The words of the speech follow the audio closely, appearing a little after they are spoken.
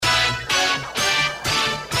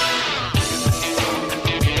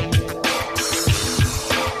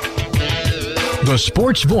The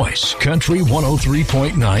Sports Voice, Country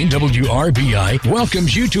 103.9 WRBI,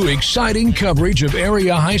 welcomes you to exciting coverage of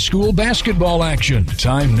area high school basketball action.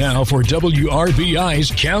 Time now for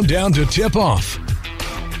WRBI's Countdown to Tip-Off.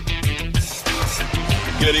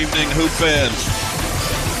 Good evening, Hoop fans,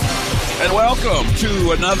 and welcome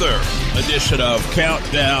to another edition of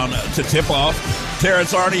Countdown to Tip-Off.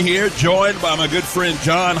 Terrence Arney here, joined by my good friend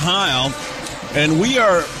John Heil, and we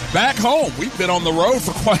are back home. We've been on the road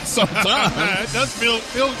for quite some time. It does feel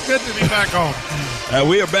good to be back home.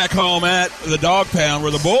 We are back home at the Dog Pound,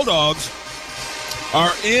 where the Bulldogs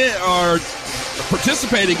are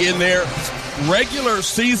participating in their regular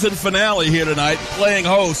season finale here tonight, playing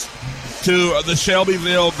host to the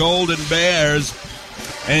Shelbyville Golden Bears.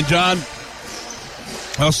 And John,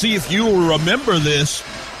 I'll see if you will remember this.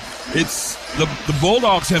 It's the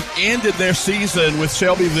Bulldogs have ended their season with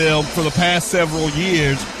Shelbyville for the past several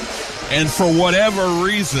years, and for whatever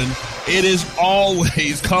reason, it has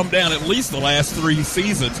always come down, at least the last 3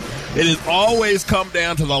 seasons, it has always come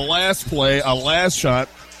down to the last play, a last shot,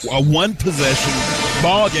 a one-possession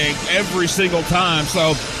ball game every single time.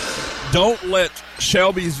 So don't let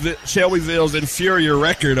Shelbyville's inferior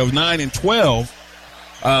record of 9-12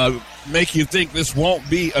 make you think this won't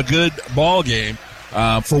be a good ball game.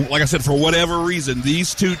 Like I said, for whatever reason,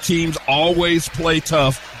 these two teams always play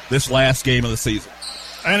tough this last game of the season.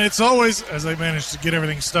 And it's always, as they manage to get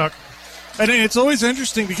everything stuck, and it's always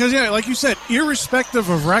interesting because, yeah, like you said, irrespective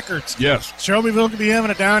of records. Yes. Shelbyville could be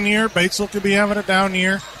having a down year. Batesville could be having a down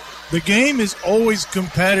year. The game is always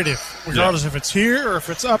competitive, regardless if it's here or if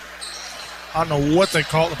it's up. I don't know what they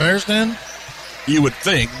call it, the Bears Den. You would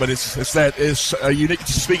think, but it's unique.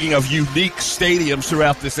 Speaking of unique stadiums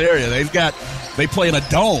throughout this area, they play in a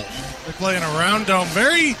dome. They play in a round dome,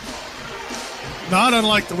 very not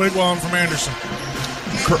unlike the Wigwam from Anderson.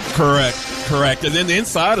 Correct. And then the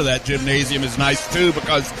inside of that gymnasium is nice too,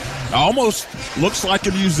 because it almost looks like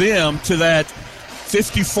a museum to that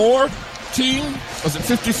 54 team. Was it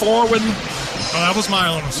 54 when? Oh, that was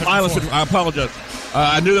Milan. I apologize.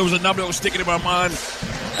 I knew there was a number that was sticking in my mind,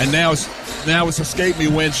 and now it's escaped me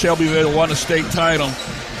when Shelbyville won a state title.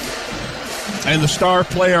 And the star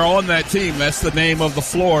player on that team, that's the name of the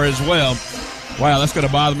floor as well. Wow, that's going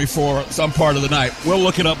to bother me for some part of the night. We'll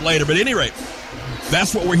look it up later. But at any rate,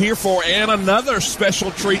 that's what we're here for. And another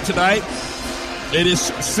special treat tonight. It is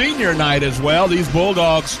senior night as well. These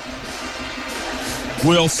Bulldogs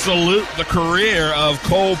will salute the career of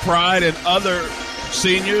Cole Pride and other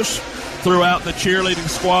seniors throughout the cheerleading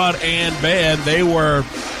squad and band. They were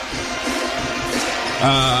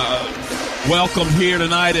welcome here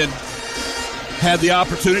tonight and had the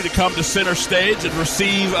opportunity to come to center stage and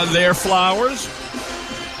receive their flowers.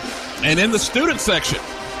 And in the student section,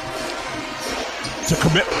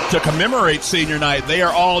 to commemorate senior night, they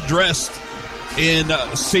are all dressed in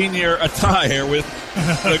senior attire with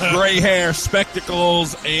the gray hair,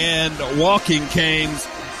 spectacles, and walking canes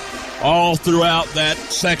all throughout that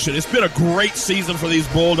section. It's been a great season for these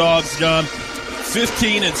Bulldogs, John.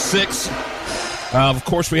 15-6. Of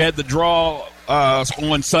course, we had the draw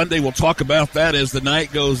on Sunday. We'll talk about that as the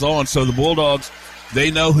night goes on. So the Bulldogs, they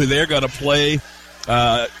know who they're going to play.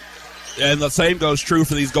 And the same goes true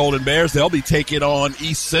for these Golden Bears. They'll be taking on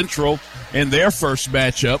East Central in their first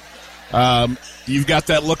matchup. You've got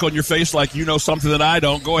that look on your face like you know something that I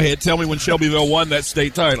don't. Go ahead. Tell me when Shelbyville won that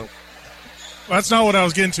state title. Well, that's not what I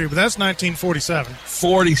was getting to, but that's 1947.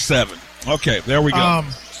 47. Okay, there we go.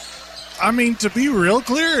 I mean, to be real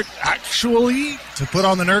clear, actually, to put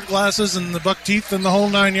on the nerd glasses and the buck teeth and the whole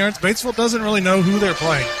 9 yards, Batesville doesn't really know who they're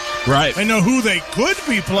playing. Right. They know who they could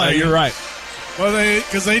be playing. You're right. Well,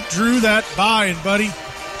 because they drew that bye-in, buddy.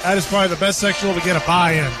 That is probably the best sectional to get a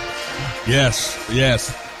bye-in. Yes.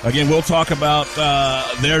 Again, we'll talk about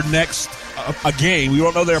their next game. We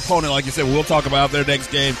don't know their opponent, like you said. We'll talk about their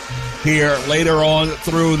next game here later on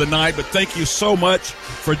through the night. But thank you so much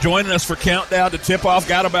for joining us for Countdown to Tip-Off.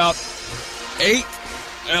 Got about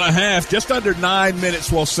 8.5, just under 9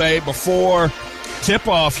 minutes, we'll say, before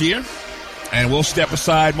tip-off here. And we'll step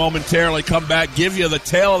aside momentarily, come back, give you the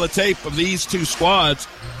tail of the tape of these two squads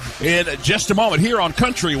in just a moment here on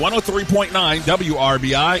Country 103.9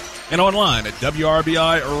 WRBI and online at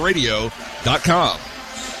WRBIRadio.com.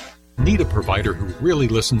 Need a provider who really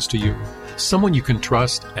listens to you? Someone you can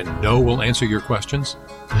trust and know will answer your questions?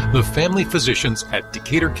 The family physicians at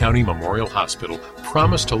Decatur County Memorial Hospital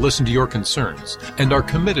promise to listen to your concerns and are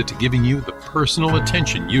committed to giving you the personal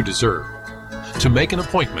attention you deserve. To make an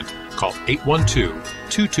appointment, call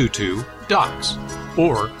 812-222-DOCS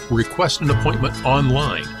or request an appointment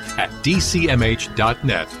online at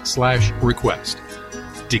dcmh.net/request.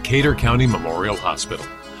 Decatur County Memorial Hospital,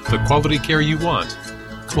 The quality care you want,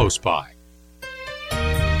 close by.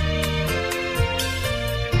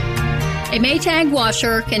 A Maytag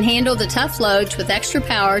washer can handle the tough loads with extra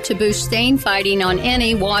power to boost stain fighting on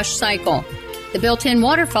any wash cycle. The built-in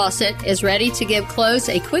water faucet is ready to give clothes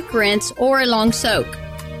a quick rinse or a long soak.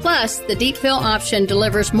 Plus, the deep fill option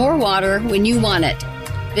delivers more water when you want it.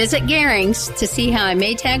 Visit Garings to see how a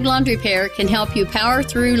Maytag laundry pair can help you power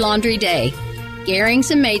through laundry day.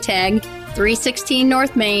 Garings and Maytag, 316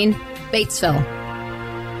 North Main, Batesville.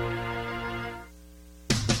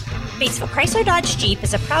 Batesville Chrysler Dodge Jeep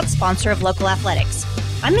is a proud sponsor of local athletics.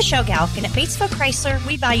 I'm Michelle Galk, and at Batesville Chrysler,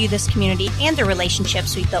 we value this community and the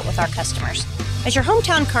relationships we've built with our customers. As your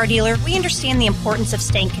hometown car dealer, we understand the importance of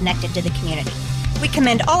staying connected to the community. We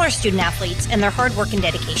commend all our student athletes and their hard work and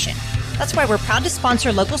dedication. That's why we're proud to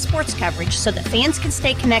sponsor local sports coverage so that fans can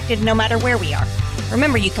stay connected no matter where we are.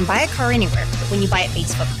 Remember, you can buy a car anywhere, but when you buy at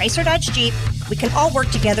Batesville Chrysler Dodge Jeep, we can all work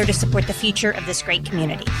together to support the future of this great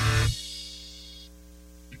community.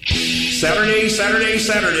 Saturday.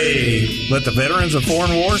 Let the veterans of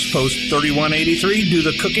Foreign Wars Post 3183 do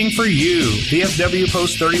the cooking for you. VFW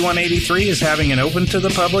Post 3183 is having an open to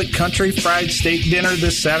the public country fried steak dinner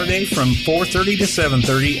this Saturday from 4:30 to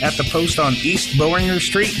 7:30 at the Post on East Boehringer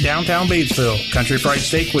Street, downtown Batesville. Country fried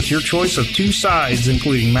steak with your choice of 2 sides,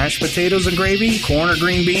 including mashed potatoes and gravy, corn or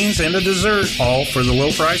green beans, and a dessert, all for the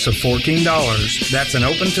low price of $14. That's an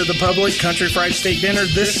open to the public country fried steak dinner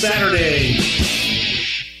this Saturday.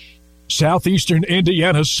 Southeastern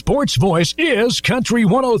Indiana's sports voice is Country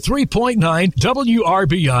 103.9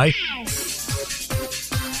 WRBI.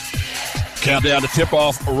 Countdown to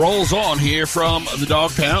tip-off rolls on here from the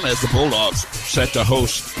Dog Pound as the Bulldogs set to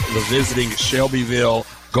host the visiting Shelbyville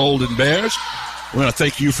Golden Bears. We want to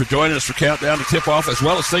thank you for joining us for Countdown to tip-off, as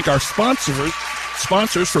well as thank our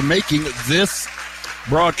sponsors for making this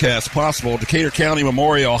broadcast possible. Decatur County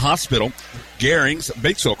Memorial Hospital, Garings,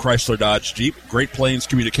 Batesville Chrysler Dodge Jeep, Great Plains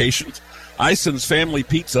Communications, Ison's Family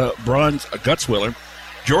Pizza, Bruns Gutzwiller,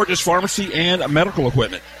 George's Pharmacy and Medical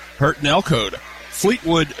Equipment, Hurt Elcode,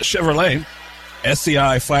 Fleetwood Chevrolet,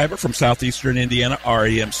 SCI Fiber from Southeastern Indiana,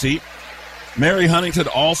 REMC, Mary Huntington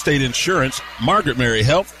Allstate Insurance, Margaret Mary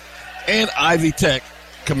Health, and Ivy Tech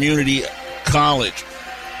Community College.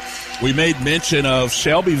 We made mention of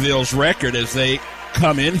Shelbyville's record as they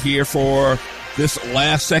come in here for this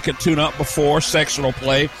last second tune-up before sectional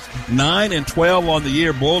play. 9-12 on the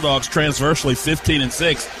year. Bulldogs transversely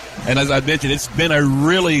 15-6. And as I mentioned, it's been a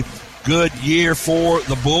really good year for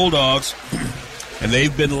the Bulldogs. And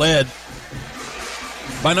they've been led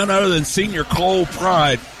by none other than senior Cole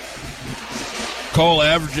Pride. Cole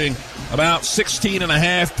averaging about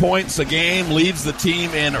 16.5 points a game, leads the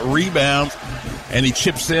team in rebounds, and he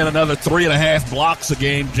chips in another 3.5 blocks a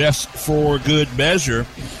game just for good measure.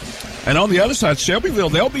 And on the other side, Shelbyville,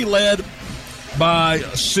 they'll be led by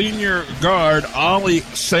senior guard Ollie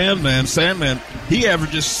Sandman. Sandman, he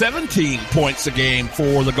averages 17 points a game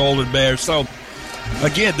for the Golden Bears. So,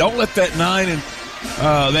 again, don't let that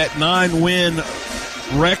 9-win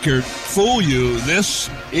record fool you. This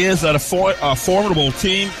is a formidable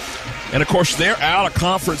team. And, of course, their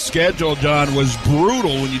out-of-conference schedule, John, was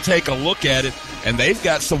brutal when you take a look at it. And they've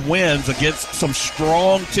got some wins against some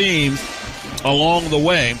strong teams along the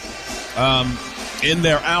way in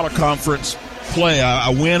their out-of-conference play.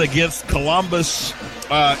 A win against Columbus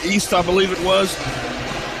East, I believe it was.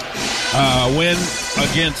 A win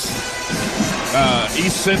against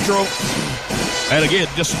East Central. And, again,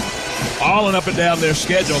 just all and up and down their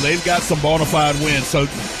schedule, they've got some bona fide wins. So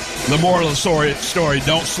the moral of the story,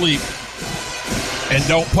 don't sleep and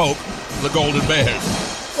don't poke the Golden Bears.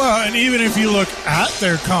 Well, and even if you look at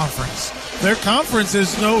their conference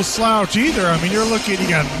is no slouch either. I mean, you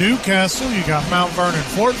got Newcastle, you got Mount Vernon,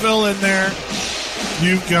 Fortville in there,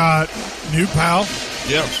 you've got New Pal.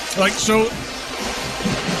 Yeah. So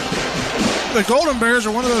the Golden Bears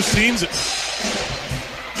are one of those teams that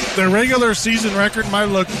their regular season record might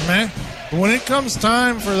look meh, but when it comes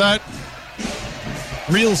time for that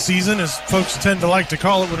real season, as folks tend to like to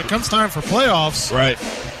call it, when it comes time for playoffs, right?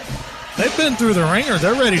 They've been through the ringer.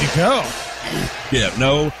 They're ready to go. Yeah,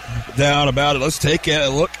 no doubt about it. Let's take a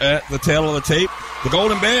look at the tail of the tape. The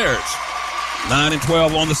Golden Bears,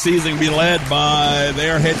 9-12 on the season, be led by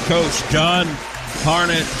their head coach, John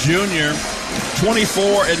Harnett Jr.,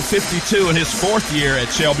 24-52 in his fourth year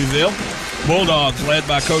at Shelbyville. Bulldogs led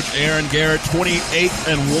by Coach Aaron Garrett,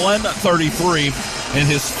 28-133 in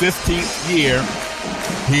his 15th year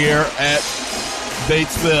here at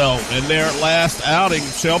Batesville. In their last outing,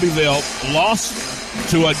 Shelbyville lost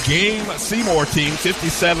to a Game Seymour team,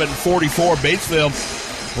 57-44. Batesville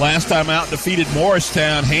last time out defeated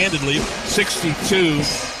Morristown handedly,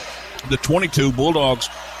 the 22 Bulldogs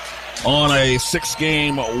on a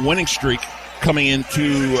 6-game winning streak coming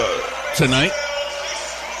into tonight.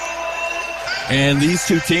 And these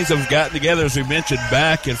two teams have gotten together, as we mentioned,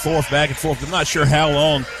 back and forth. I'm not sure how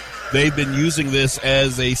long they've been using this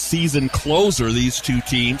as a season closer, these two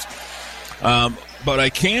teams. But I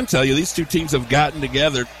can tell you these two teams have gotten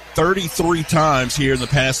together 33 times here in the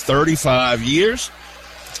past 35 years.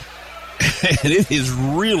 And it is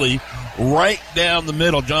really right down the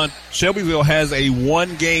middle. John, Shelbyville has a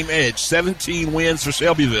 1-game edge, 17 wins for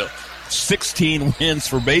Shelbyville, 16 wins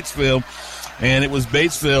for Batesville. And it was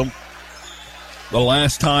Batesville the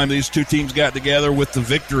last time these two teams got together with the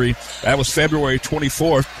victory. That was February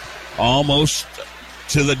 24th, almost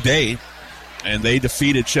to the day. And they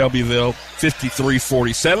defeated Shelbyville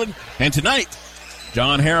 53-47. And tonight,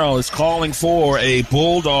 John Harrell is calling for a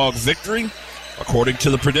Bulldog victory, according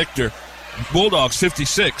to the predictor. Bulldogs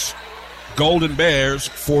 56, Golden Bears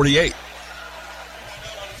 48.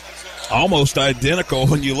 Almost identical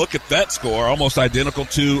when you look at that score, almost identical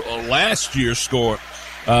to last year's score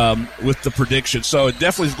with the prediction. So it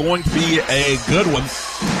definitely is going to be a good one.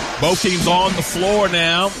 Both teams on the floor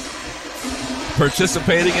now,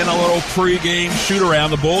 participating in a little pregame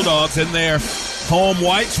shoot-around. The Bulldogs in their home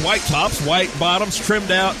whites, white tops, white bottoms,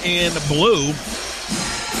 trimmed out in blue.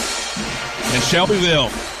 And Shelbyville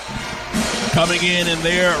coming in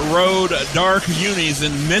their road dark unis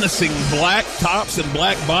and menacing black tops and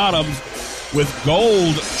black bottoms with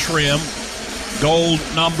gold trim, gold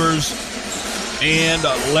numbers, and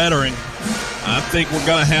lettering. I think we're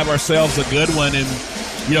going to have ourselves a good one. And,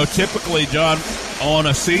 you know, typically, John, on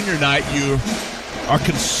a senior night, you are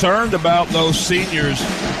concerned about those seniors.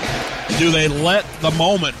 Do they let the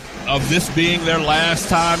moment of this being their last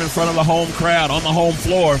time in front of the home crowd on the home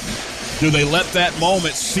floor, do they let that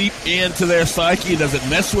moment seep into their psyche? Does it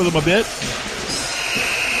mess with them a bit?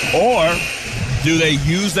 Or do they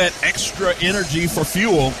use that extra energy for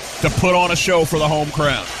fuel to put on a show for the home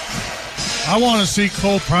crowd? I want to see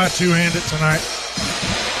Cole Pratt two-handed tonight.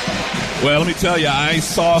 Well, let me tell you, I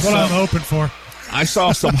saw That's what I'm hoping for. I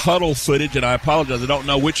saw some huddle footage, and I apologize, I don't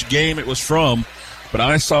know which game it was from, but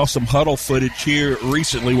I saw some huddle footage here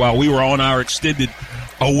recently while we were on our extended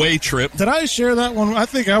away trip. Did I share that one? I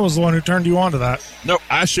think I was the one who turned you on to that. No,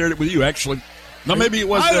 I shared it with you, actually. No, maybe it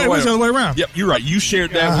was the other way around. Yep, you're right. You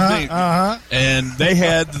shared that with me. And they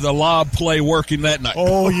had the lob play working that night.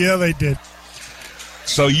 Oh, yeah, they did.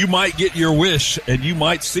 So you might get your wish, and you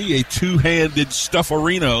might see a two-handed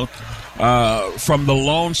Stufferino from the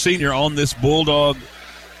lone senior on this Bulldog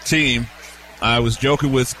team. I was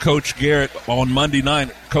joking with Coach Garrett on Monday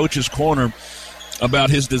night, Coach's Corner, about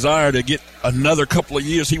his desire to get another couple of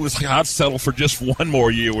years. I'd settle for just one more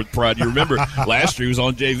year with Pride. You remember last year he was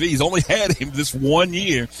on JV. He's only had him this 1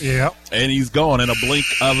 year. Yeah. And he's gone in a blink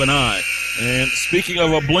of an eye. And speaking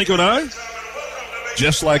of a blink of an eye,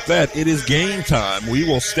 just like that, it is game time. We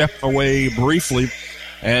will step away briefly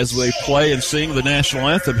as they play and sing the national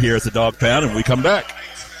anthem here at the Dog Pound, and we come back.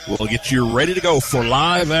 We'll get you ready to go for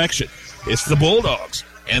live action. It's the Bulldogs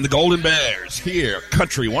and the Golden Bears here,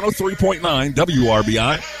 Country 103.9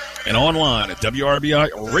 WRBI, and online at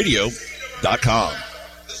WRBIRadio.com.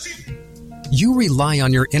 You rely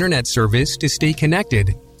on your internet service to stay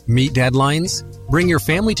connected, meet deadlines, bring your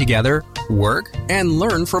family together, work, and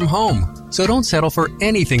learn from home. So don't settle for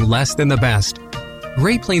anything less than the best.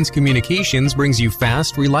 Great Plains Communications brings you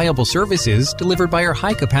fast, reliable services delivered by our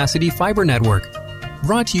high-capacity fiber network.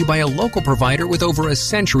 Brought to you by a local provider with over a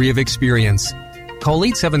century of experience. Call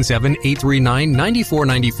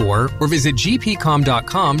 877-839-9494 or visit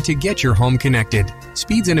gpcom.com to get your home connected.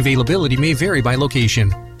 Speeds and availability may vary by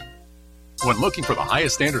location. When looking for the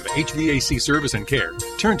highest standard of HVAC service and care,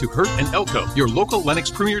 turn to Hurt & Elko, your local Lennox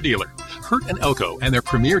Premier dealer. Hurt & Elko and their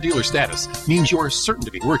Premier dealer status means you are certain to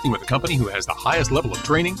be working with a company who has the highest level of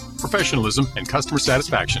training, professionalism, and customer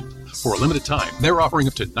satisfaction. For a limited time, they're offering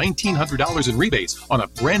up to $1,900 in rebates on a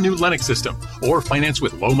brand new Lennox system or finance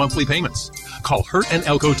with low monthly payments. Call Hurt &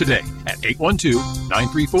 Elko today at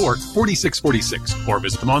 812-934-4646 or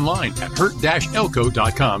visit them online at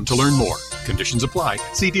hurt-elko.com to learn more. Conditions apply.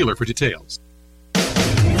 See dealer for details.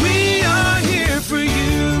 We are here for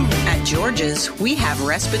you. At George's, we have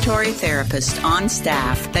respiratory therapists on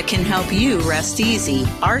staff that can help you rest easy.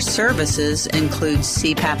 Our services include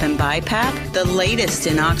CPAP and BiPAP, the latest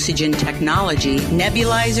in oxygen technology,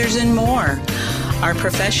 nebulizers, and more. Our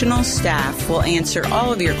professional staff will answer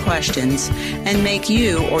all of your questions and make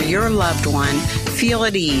you or your loved one feel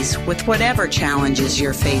at ease with whatever challenges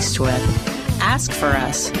you're faced with. Ask for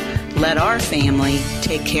us. Let our family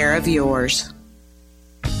take care of yours.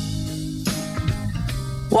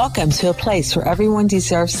 Welcome to a place where everyone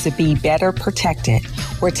deserves to be better protected,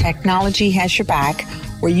 where technology has your back,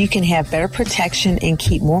 where you can have better protection and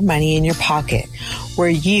keep more money in your pocket, where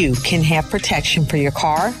you can have protection for your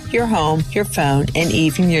car, your home, your phone, and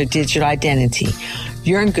even your digital identity.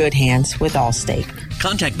 You're in good hands with Allstate.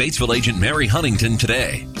 Contact Batesville agent Mary Huntington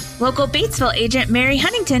today. Local Batesville agent Mary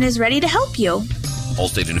Huntington is ready to help you.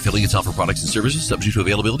 Allstate and affiliates offer products and services subject to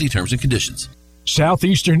availability, terms, and conditions.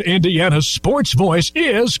 Southeastern Indiana's sports voice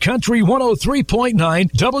is Country 103.9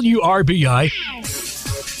 WRBI.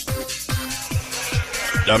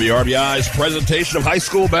 WRBI's presentation of high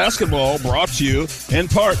school basketball brought to you in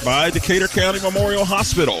part by Decatur County Memorial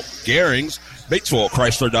Hospital, Garings, Batesville,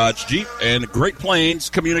 Chrysler Dodge Jeep, and Great Plains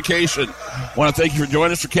Communication. I want to thank you for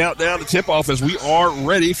joining us for Countdown to Tip-Off as we are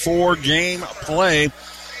ready for game play.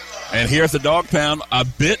 And here at the Dog Pound, a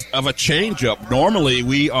bit of a change-up. Normally,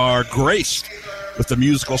 we are graced with the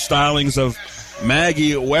musical stylings of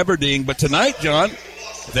Maggie Weberding. But tonight, John,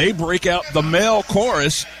 they break out the male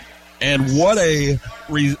chorus. And what a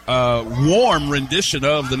warm rendition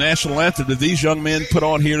of the national anthem did these young men put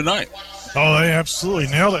on here tonight. Oh, they absolutely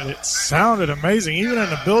nailed it. It sounded amazing, even in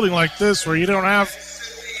a building like this where you don't have,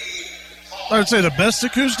 I would say, the best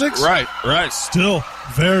acoustics. Right. Still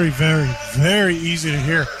very, very, very easy to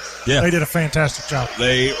hear. Yeah. They did a fantastic job.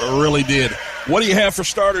 They really did. What do you have for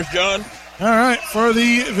starters, John? All right, for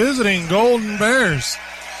the visiting Golden Bears,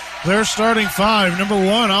 their starting five. Number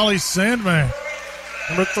 1, Ollie Sandman.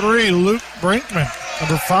 Number 3, Luke Brinkman.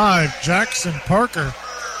 Number 5, Jackson Parker.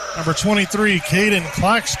 Number 23, Caden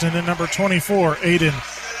Claxton. And number 24,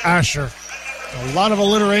 Aiden Asher. A lot of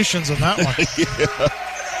alliterations in that one. Yeah.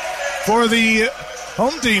 For the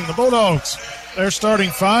home team, the Bulldogs, their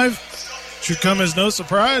starting five should come as no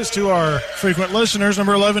surprise to our frequent listeners.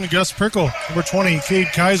 Number 11, Gus Prickle. Number 20, Cade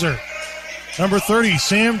Kaiser. Number 30,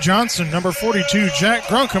 Sam Johnson. Number 42, Jack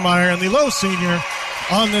Grunkemeyer. And the low senior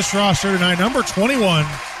on this roster tonight, number 21,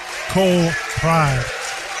 Cole Pride.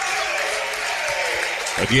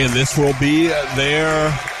 Again, this will be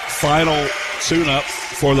their final tune-up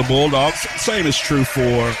for the Bulldogs. Same is true for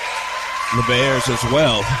the Bears as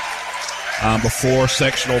well. Before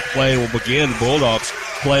sectional play will begin, the Bulldogs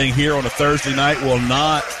playing here on a Thursday night will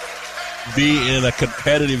not be in a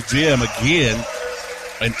competitive gym again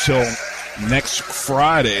until next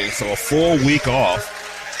Friday, so a full week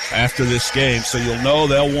off after this game. So you'll know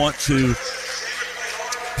they'll want to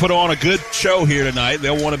put on a good show here tonight.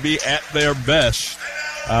 They'll want to be at their best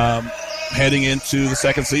heading into the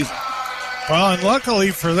second season. Well, and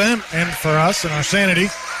luckily for them and for us and our sanity,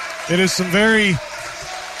 it is some very,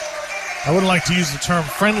 I wouldn't like to use the term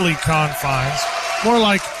friendly confines, more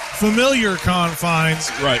like familiar confines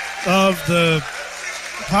of the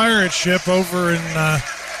pirate ship over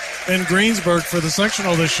in Greensburg for the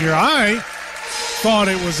sectional this year. I thought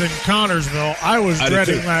it was in Connorsville. I was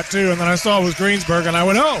dreading that too, and then I saw it was Greensburg, and I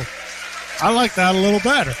went, oh, I like that a little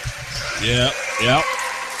better. Yeah.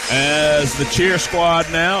 As the cheer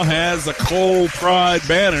squad now has the Cole Pride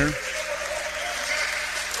banner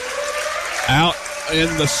out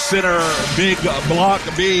in the center, big block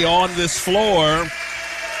B on this floor.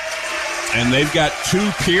 And they've got two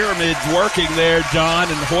pyramids working there, John,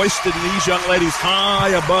 and hoisting these young ladies high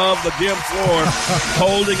above the gym floor,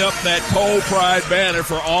 holding up that Cole Pride banner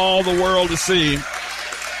for all the world to see.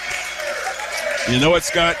 You know it's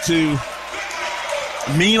got to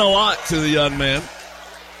mean a lot to the young man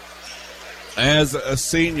as a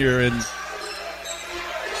senior. And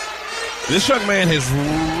this young man has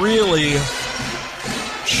really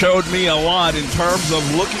showed me a lot in terms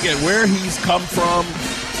of looking at where he's come from,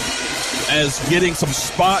 as getting some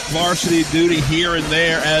spot varsity duty here and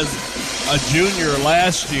there as a junior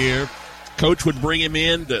last year. Coach would bring him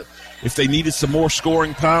in if they needed some more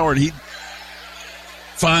scoring power, and he'd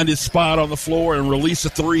find his spot on the floor and release a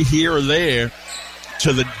three here or there,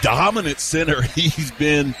 to the dominant center he's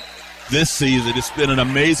been this season. It's been an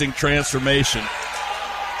amazing transformation.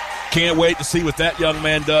 Can't wait to see what that young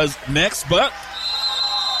man does next, but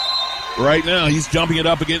right now he's jumping it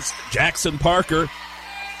up against Jackson Parker.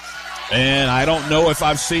 And I don't know if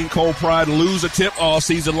I've seen Cole Pride lose a tip all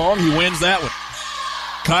season long. He wins that one.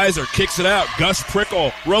 Kaiser kicks it out. Gus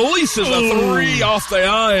Prickle releases a three off the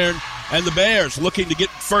iron. And the Bears looking to get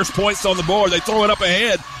first points on the board. They throw it up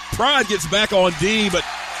ahead. Pride gets back on D, but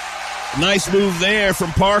nice move there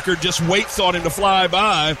from Parker. Just waits on him to fly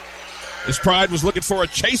by, as Pride was looking for a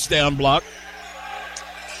chase down block.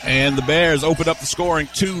 And the Bears open up the scoring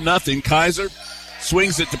 2-0. Kaiser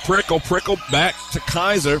swings it to Prickle. Prickle back to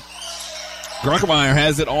Kaiser. Grunkemeyer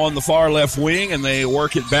has it on the far left wing, and they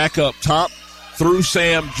work it back up top through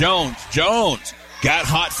Sam Jones. Jones got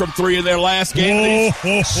hot from three in their last game.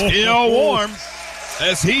 Still warm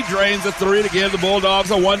as he drains a three to give the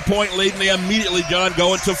Bulldogs a 1-point lead, and they immediately, John,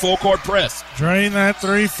 go into full-court press. Drain that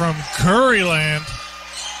three from Curryland.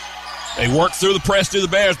 They work through the press to the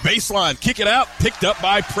Bears. Baseline, kick it out, picked up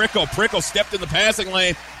by Prickle. Prickle stepped in the passing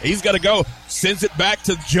lane. He's got to go. Sends it back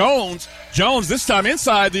to Jones. Jones this time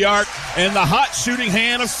inside the arc, and the hot shooting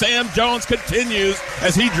hand of Sam Jones continues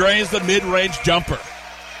as he drains the mid-range jumper.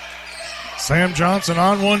 Sam Johnson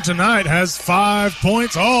on one tonight, has 5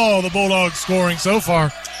 points. All the Bulldogs scoring so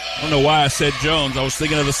far. I don't know why I said Jones. I was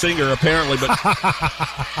thinking of the singer, apparently. But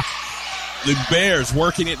the Bears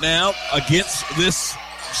working it now against this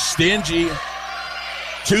stingy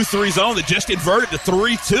 2-3 zone that just inverted to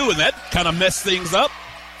 3-2, and that kind of messed things up.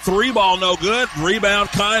 3-ball, no good. Rebound,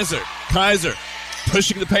 Kaiser. Kaiser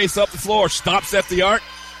pushing the pace up the floor, stops at the arc,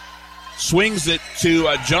 swings it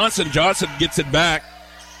to Johnson. Johnson gets it back.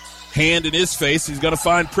 Hand in his face. He's going to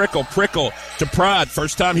find Prickle. Prickle to Pride.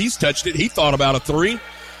 First time he's touched it, he thought about a three.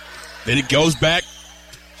 Then it goes back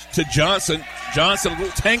to Johnson. Johnson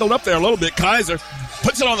tangled up there a little bit. Kaiser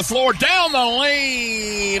puts it on the floor, down the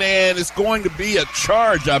lane, and it's going to be a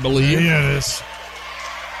charge, I believe. Yeah, it is.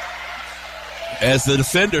 As the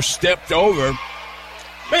defender stepped over.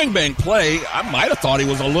 Bang, bang play. I might have thought he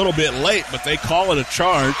was a little bit late, but they call it a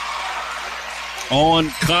charge on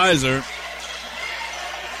Kaiser.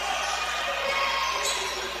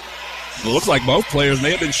 It looks like both players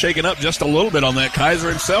may have been shaken up just a little bit on that. Kaiser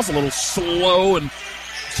himself a little slow and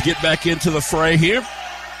to get back into the fray here.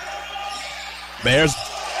 Bears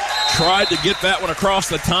tried to get that one across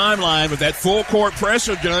the timeline, but that full court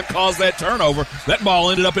pressure, John, caused that turnover. That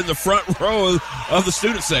ball ended up in the front row of the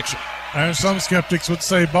student section. And some skeptics would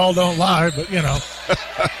say ball don't lie, but you know.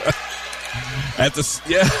 At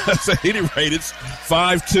any rate, it's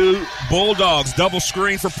 5-2 Bulldogs. Double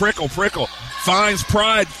screen for Prickle. Prickle finds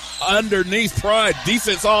Pride underneath. Pride.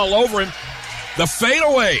 Defense all over him. The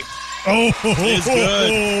fadeaway is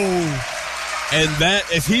good. And that,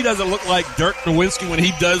 if he doesn't look like Dirk Nowitzki when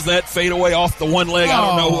he does that fadeaway off the one leg, I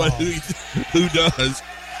don't know who does.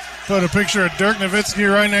 Put a picture of Dirk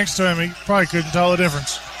Nowitzki right next to him. He probably couldn't tell the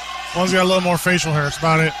difference. As long as he got a little more facial hair, that's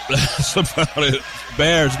about it. That's about it.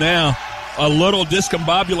 Bears now a little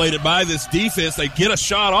discombobulated by this defense. They get a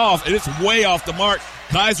shot off, and it's way off the mark.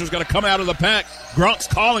 Kaiser's going to come out of the pack. Grunk's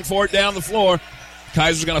calling for it down the floor.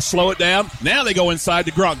 Kaiser's going to slow it down. Now they go inside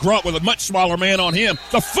to Grunk. Grunk with a much smaller man on him.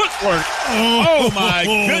 The footwork. Oh, my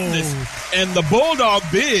goodness. And the Bulldog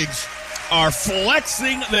bigs are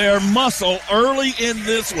flexing their muscle early in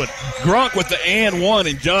this one. Grunk with the and one,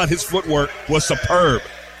 and John, his footwork was superb.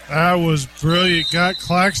 That was brilliant. Got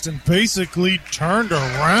Claxton basically turned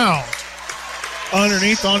around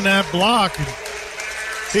underneath on that block.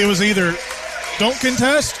 It was either don't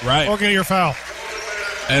contest or get your foul.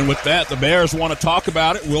 And with that, the Bears want to talk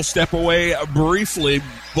about it. We'll step away briefly.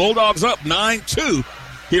 Bulldogs up 9-2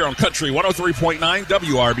 here on Country 103.9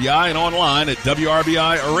 WRBI and online at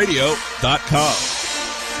WRBIRadio.com.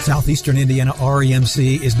 Southeastern Indiana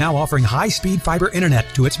REMC is now offering high-speed fiber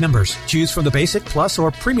internet to its members. Choose from the basic, plus, or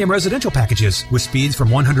premium residential packages with speeds from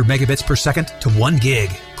 100 megabits per second to 1 gig.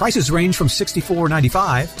 Prices range from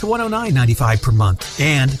 $64.95 to $109.95 per month.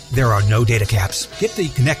 And there are no data caps. Get the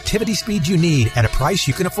connectivity speed you need at a price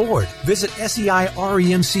you can afford. Visit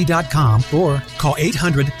SEIREMC.com or call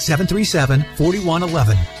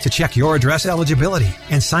 800-737-4111 to check your address eligibility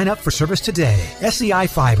and sign up for service today. SEI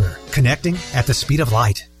Fiber, connecting at the speed of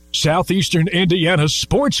light. Southeastern Indiana's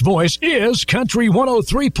sports voice is Country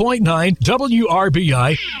 103.9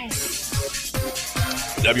 WRBI.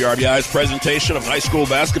 WRBI's presentation of high school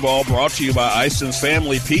basketball brought to you by Ison's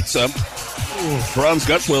Family Pizza, Brum's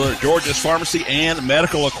Gutzwiller, George's Pharmacy, and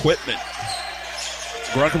Medical Equipment.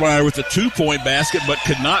 Grunkemeyer with the 2-point basket, but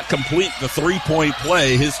could not complete the 3-point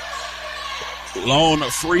play. His lone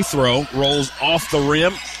free throw rolls off the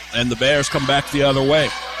rim, and the Bears come back the other way.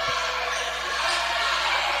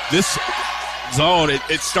 This zone,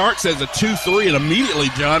 it starts as a 2-3, and immediately,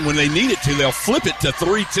 John, when they need it to, they'll flip it to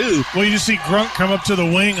 3-2. Well, you just see Grunk come up to the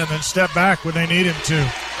wing and then step back when they need him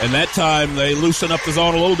to. And that time, they loosen up the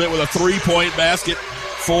zone a little bit with a 3-point basket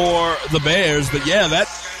for the Bears. But, yeah, that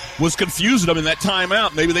was confusing them in that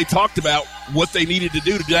timeout. Maybe they talked about what they needed to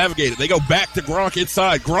do to navigate it. They go back to Grunk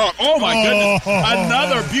inside. Grunk, oh, my goodness,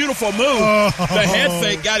 another beautiful move. The head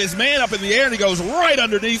fake got his man up in the air, and he goes right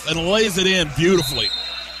underneath and lays it in beautifully.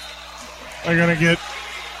 They're going to get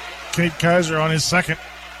Cade Kaiser on his second.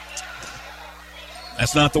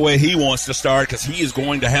 That's not the way he wants to start because he is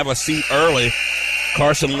going to have a seat early.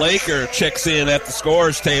 Carson Laker checks in at the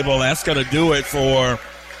scorer's table. That's going to do it for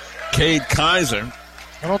Cade Kaiser.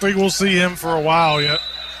 I don't think we'll see him for a while yet.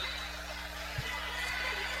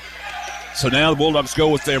 So now the Bulldogs go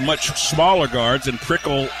with their much smaller guards and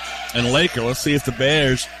Prickle and Laker. Let's see if the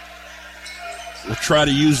Bears will try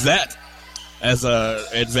to use that as an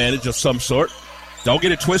advantage of some sort. Don't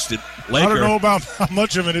get it twisted. Laker, I don't know about how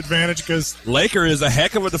much of an advantage because Laker is a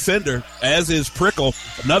heck of a defender, as is Prickle.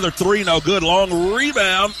 Another three, no good. Long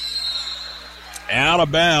rebound. Out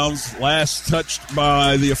of bounds. Last touched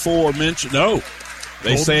by the aforementioned. No,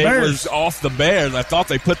 they say it was off the Bears. I thought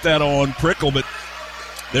they put that on Prickle, but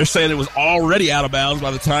they're saying it was already out of bounds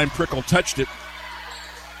by the time Prickle touched it.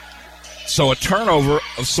 So a turnover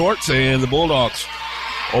of sorts, and the Bulldogs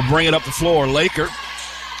will bring it up the floor. Laker,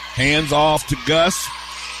 hands off to Gus.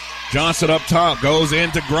 Johnson up top, goes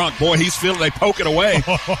into Grunk. Boy, he's feeling they poke it away,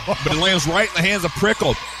 but it lands right in the hands of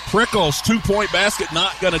Prickle. Prickle's two-point basket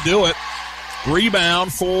not going to do it.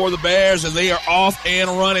 Rebound for the Bears, and they are off and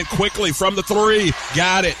running quickly from the three.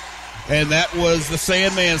 Got it. And that was the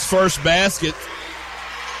Sandman's first basket.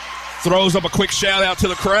 Throws up a quick shout-out to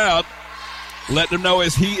the crowd, letting them know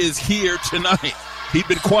as he is here tonight. He'd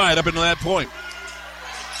been quiet up until that point.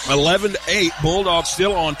 11-8, Bulldogs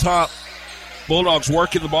still on top. Bulldogs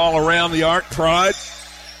working the ball around the arc. Pride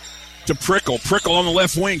to Prickle. Prickle on the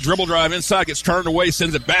left wing. Dribble drive inside. Gets turned away.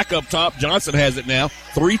 Sends it back up top. Johnson has it now.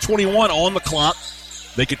 3:21 on the clock.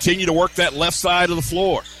 They continue to work that left side of the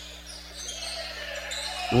floor.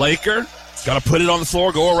 Laker got to put it on the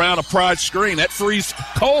floor. Go around a Pride screen. That frees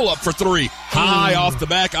Cole up for three. High off the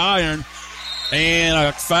back iron. And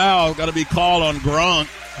a foul got to be called on Gronk.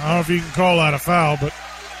 I don't know if you can call that a foul, but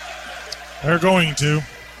they're going to.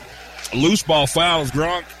 A loose ball foul is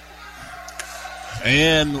Gronk.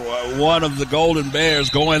 And one of the Golden Bears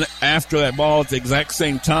going after that ball at the exact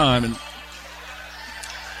same time. And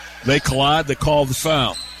they collide. They call the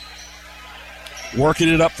foul. Working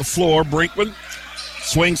it up the floor. Brinkman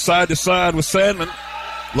swings side to side with Sandman.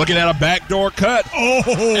 Looking at a backdoor cut. Oh!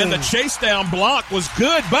 And the chase down block was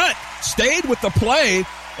good, but stayed with the play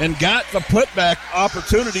and got the putback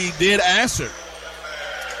opportunity, did Asser.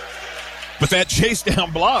 But that chase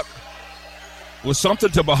down block was something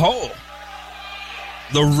to behold.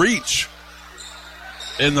 The reach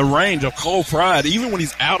and the range of Cole Pride, even when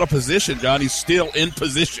he's out of position, John, he's still in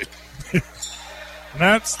position.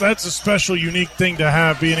 That's a special, unique thing to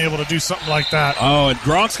have, being able to do something like that. Oh, and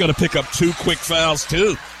Gronk's going to pick up two quick fouls,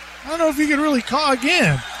 too. I don't know if he could really call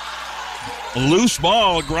again. A loose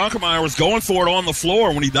ball. Gronkemeyer was going for it on the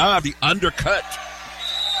floor. When he dived, he undercut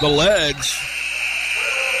the legs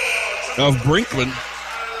of Brinkman.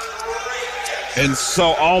 And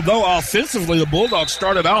so, although offensively the Bulldogs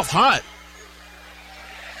started off hot,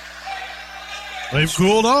 they've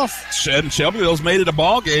cooled off. And Shelbyville's made it a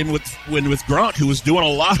ball game with Gronk, who was doing a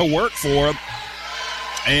lot of work for him,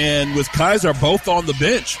 and with Kaiser both on the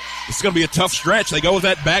bench. It's going to be a tough stretch. They go with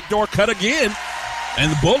that backdoor cut again, and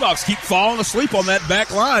the Bulldogs keep falling asleep on that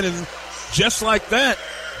back line. And just like that,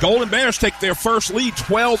 Golden Bears take their first lead,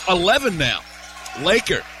 12-11 now.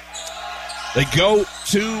 Laker, they go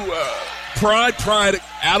to Pride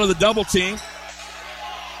out of the double team.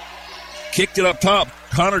 Kicked it up top.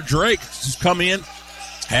 Connor Drake has come in,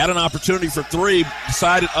 had an opportunity for three,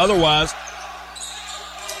 decided otherwise.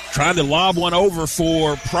 Trying to lob one over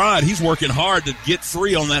for Pride. He's working hard to get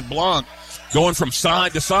free on that block. Going from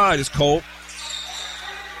side to side is Cole.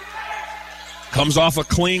 Comes off a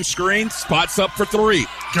clean screen, spots up for three.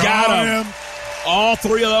 Got him. All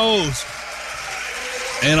three of those.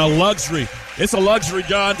 And a luxury. It's a luxury,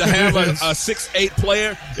 John, to have a 6'8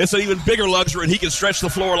 player. It's an even bigger luxury, and he can stretch the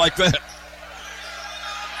floor like that.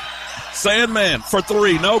 Sandman for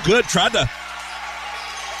three. No good. Tried to,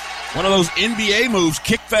 one of those NBA moves,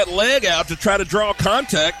 kick that leg out to try to draw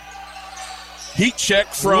contact. Heat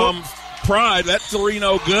check from Pride. That three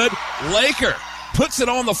no good. Laker puts it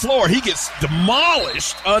on the floor. He gets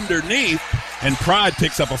demolished underneath, and Pride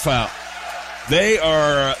picks up a foul. They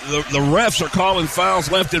are, the refs are calling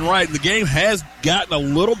fouls left and right. The game has gotten a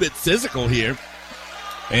little bit physical here,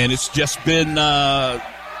 and it's just been,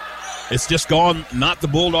 it's just gone not the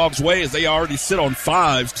Bulldogs' way, as they already sit on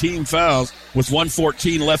 5 team fouls with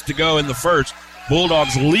 1:14 left to go in the first.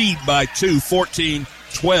 Bulldogs lead by 2,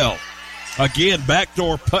 14-12. Again,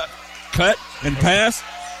 backdoor cut and pass,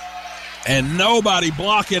 and nobody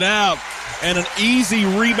block it out. And an easy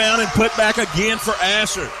rebound and put back again for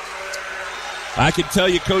Asher. I can tell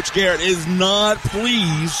you Coach Garrett is not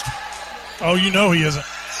pleased. Oh, you know he isn't.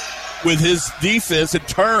 With his defense in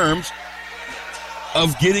terms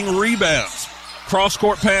of getting rebounds.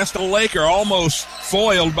 Cross-court pass to Laker, almost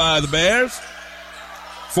foiled by the Bears.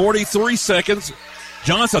 43 seconds.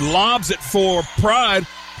 Johnson lobs it for Pride.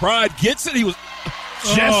 Pride gets it. He was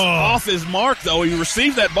just off his mark, though. He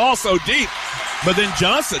received that ball so deep. But then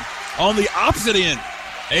Johnson on the opposite end,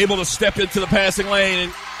 able to step into the passing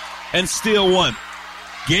lane and steal one.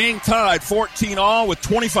 Gang tied 14-all with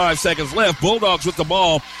 25 seconds left. Bulldogs with the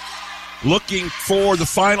ball, looking for the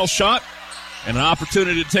final shot and an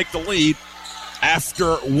opportunity to take the lead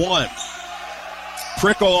after one.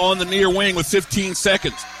 Prickle on the near wing with 15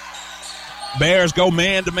 seconds. Bears go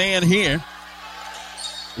man-to-man here.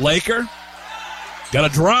 Laker got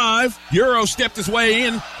a drive. Euro stepped his way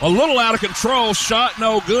in. A little out of control. Shot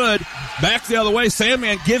no good. Back the other way.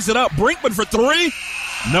 Sandman gives it up. Brinkman for three.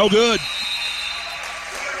 No good.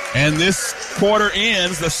 And this quarter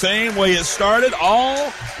ends the same way it started.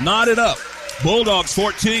 All knotted up. Bulldogs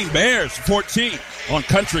 14. Bears 14 on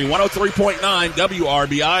Country 103.9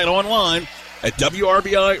 WRBI and online at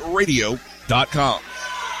WRBIRadio.com.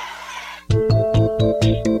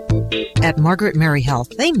 At Margaret Mary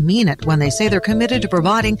Health, they mean it when they say they're committed to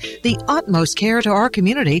providing the utmost care to our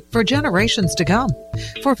community for generations to come.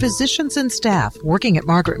 For physicians and staff, working at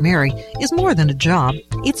Margaret Mary is more than a job,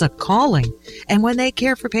 it's a calling. And when they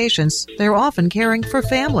care for patients, they're often caring for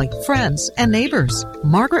family, friends, and neighbors.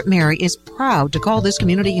 Margaret Mary is proud to call this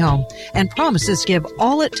community home and promises to give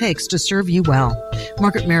all it takes to serve you well.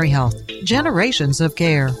 Margaret Mary Health, generations of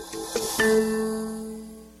care.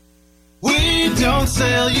 We don't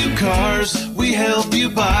sell you cars, we help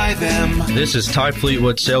you buy them. This is Ty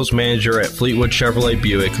Fleetwood, sales manager at Fleetwood Chevrolet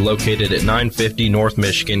Buick, located at 950 North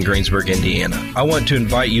Michigan, Greensburg, Indiana. I want to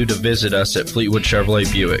invite you to visit us at Fleetwood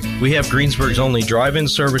Chevrolet Buick. We have Greensburg's only drive-in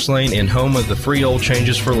service lane and home of the free oil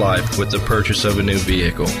changes for life with the purchase of a new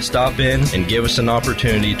vehicle. Stop in and give us an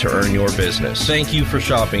opportunity to earn your business. Thank you for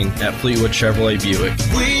shopping at Fleetwood Chevrolet Buick.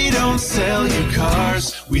 We don't sell you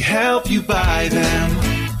cars, we help you buy them.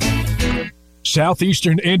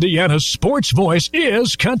 Southeastern Indiana's sports voice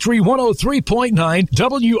is Country 103.9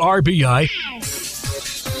 WRBI.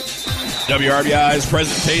 WRBI's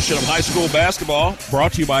presentation of high school basketball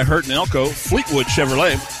brought to you by Hurt & Elko, Fleetwood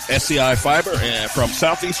Chevrolet, SCI Fiber, and from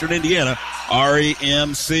Southeastern Indiana,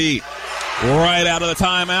 REMC. Right out of the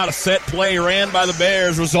timeout, a set play ran by the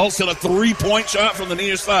Bears results in a three-point shot from the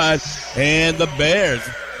near side, and the Bears,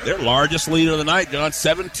 their largest lead of the night, John,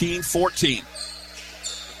 17-14.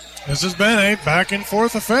 This has been a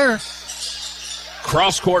back-and-forth affair.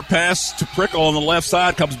 Cross-court pass to Prickle on the left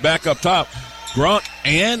side, comes back up top. Gronk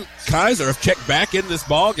and Kaiser have checked back into this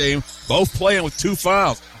ball game, both playing with two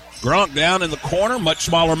fouls. Gronk down in the corner, much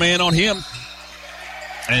smaller man on him.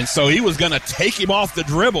 And so he was going to take him off the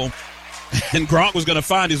dribble, and Gronk was going to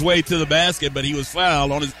find his way to the basket, but he was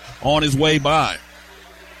fouled on his way by.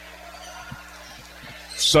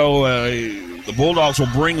 So the Bulldogs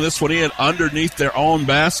will bring this one in underneath their own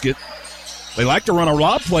basket. They like to run a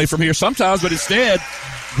lob play from here sometimes, but instead,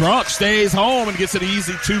 Gronk stays home and gets an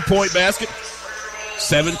easy two-point basket.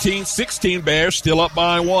 17-16, Bears still up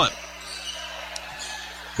by one.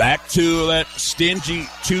 Back to that stingy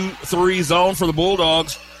 2-3 zone for the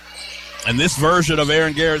Bulldogs. And this version of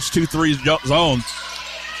Aaron Garrett's 2-3 zone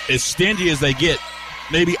is stingy as they get.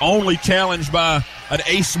 Maybe only challenged by an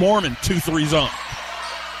Ace Mormon 2-3 zone.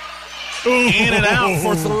 In and out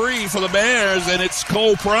for three for the Bears, and it's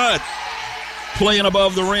Cole Pride playing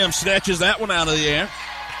above the rim. Snatches that one out of the air.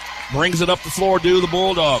 Brings it up the floor to the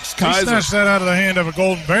Bulldogs. He snatched that out of the hand of a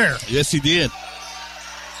Golden Bear. Yes, he did.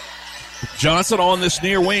 Johnson on this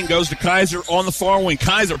near wing goes to Kaiser on the far wing.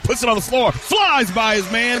 Kaiser puts it on the floor, flies by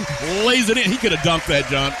his man, lays it in. He could have dunked that,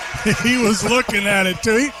 John. He was looking at it,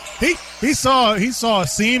 too. He saw a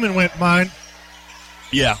seam and went, mine.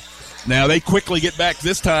 Yeah. Now they quickly get back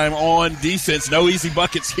this time on defense. No easy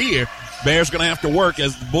buckets here. Bears going to have to work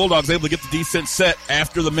as the Bulldogs able to get the defense set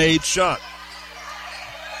after the made shot.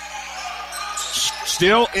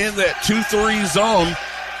 Still in that 2-3 zone,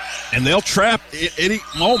 and they'll trap at any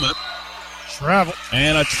moment. Travel.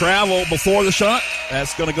 And a travel before the shot.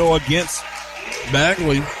 That's going to go against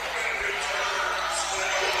Bagley.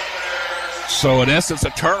 So in essence, a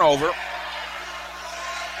turnover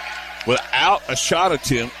without a shot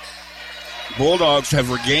attempt. Bulldogs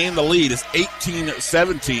have regained the lead. It's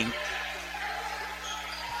 18-17.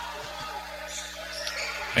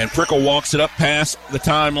 And Prickle walks it up past the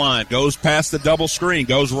timeline, goes past the double screen,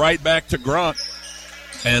 goes right back to Gronk.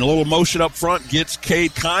 And a little motion up front gets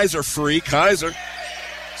Cade Kaiser free. Kaiser,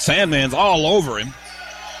 Sandman's all over him.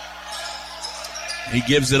 He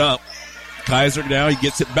gives it up. Kaiser now, he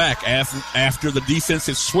gets it back after the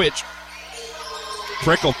defensive switch.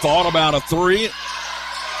 Prickle thought about a three.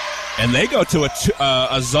 And they go to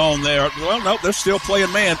a zone there. Well, no, they're still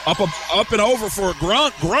playing man. Up and over for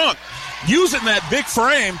Gronk. Gronk using that big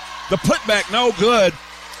frame. The putback no good.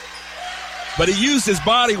 But he used his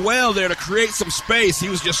body well there to create some space. He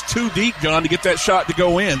was just too deep, John, to get that shot to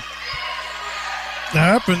go in.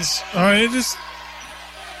 That happens.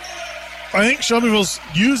 I think Shelbyville's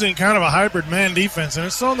using kind of a hybrid man defense, and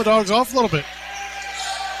it's throwing the Dogs off a little bit.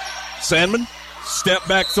 Sandman, step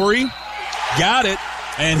back three, got it,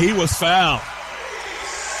 and he was fouled.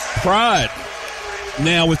 Pride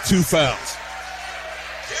now with 2 fouls.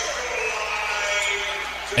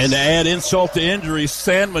 And to add insult to injury,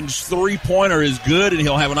 Sandman's three-pointer is good, and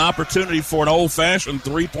he'll have an opportunity for an old-fashioned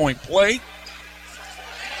three-point play.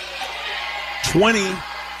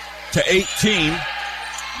 20-18.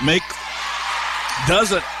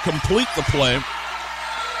 Doesn't complete the play.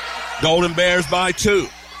 Golden Bears by 2.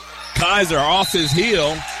 Kaiser off his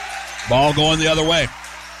heel. Ball going the other way.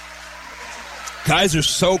 Kaiser's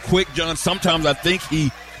so quick, John. Sometimes I think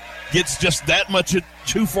he gets just that much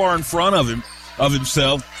too far in front of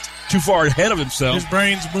himself, too far ahead of himself. His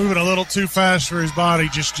brain's moving a little too fast for his body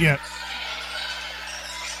just yet.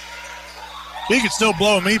 He could still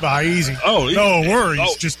blow me by easy. Oh, no worries.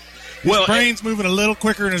 Oh. Just his brain's moving a little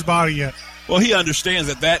quicker than his body yet. Well, he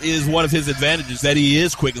understands that is one of his advantages, that he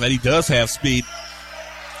is quick, that he does have speed.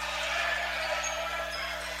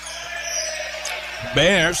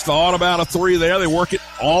 Bears thought about a three there. They work it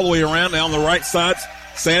all the way around down the right side.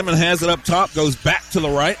 Sandman has it up top, goes back to the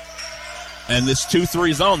right. And this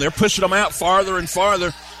 2-3 zone, they're pushing them out farther and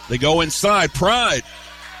farther. They go inside. Pride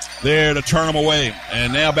there to turn them away.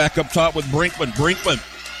 And now back up top with Brinkman. Brinkman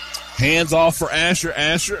hands off for Asher.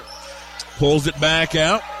 Asher pulls it back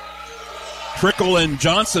out. Trickle and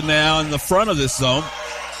Johnson now in the front of this zone.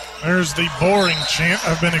 There's the boring chant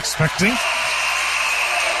I've been expecting.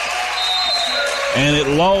 And it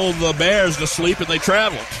lulled the Bears to sleep, and they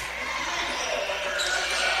traveled.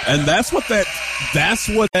 And that's what that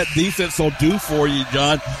defense will do for you,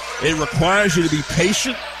 John. It requires you to be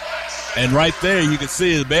patient. And right there, you can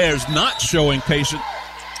see the Bears not showing patience,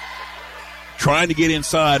 trying to get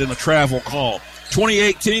inside in a travel call.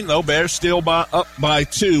 2018, though, Bears still up by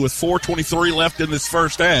 2 with 4:23 left in this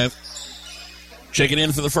first half. Checking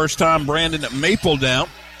in for the first time, Brandon Maple down.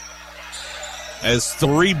 As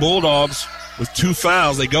 3 Bulldogs with 2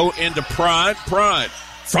 fouls. They go into Pride. Pride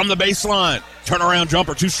from the baseline. Turnaround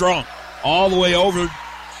jumper, too strong. All the way over.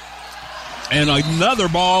 And another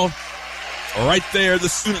ball right there, the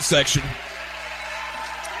student section.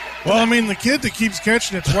 Well, I mean, the kid that keeps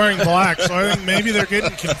catching it's wearing black, so I think maybe they're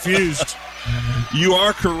getting confused. You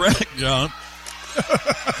are correct, John.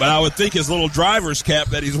 But I would think his little driver's cap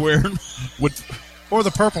that he's wearing would... Or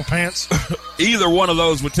the purple pants. Either one of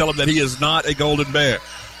those would tell him that he is not a Golden Bear.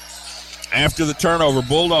 After the turnover,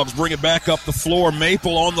 Bulldogs bring it back up the floor.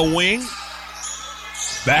 Maple on the wing.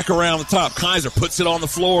 Back around the top. Kaiser puts it on the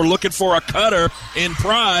floor looking for a cutter in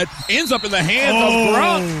Pride. Ends up in the hands of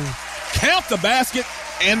Grunk. Count the basket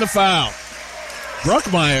and the foul.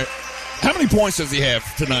 Bruckmeyer, how many points does he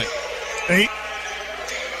have tonight? 8.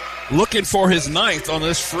 Looking for his 9th on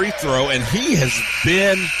this free throw, and he has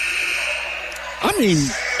been,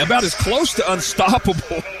 about as close to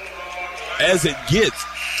unstoppable as it gets.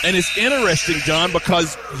 And it's interesting, John,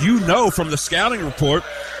 because you know from the scouting report,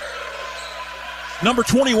 number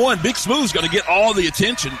 21, Big Smooth's going to get all the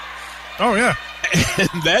attention. Oh, yeah.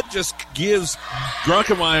 And that just gives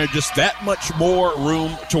Druckenmeier just that much more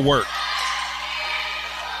room to work.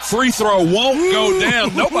 Free throw won't go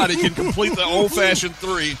down. Nobody can complete the old-fashioned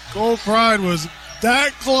 3. Cole Pride was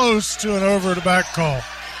that close to an over-the-back call.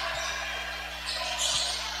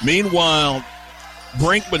 Meanwhile,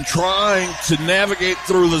 Brinkman trying to navigate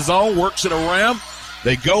through the zone, works it around.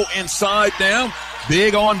 They go inside now.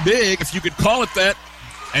 Big on big, if you could call it that.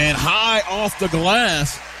 And high off the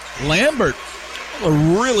glass. Lambert, a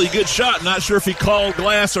really good shot. Not sure if he called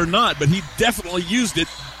glass or not, but he definitely used it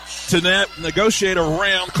to negotiate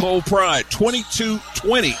around Cole Pride.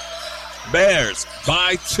 22-20. Bears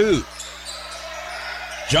by 2.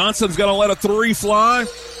 Johnson's going to let a 3 fly.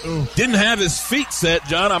 Ooh. Didn't have his feet set,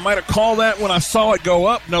 John. I might have called that when I saw it go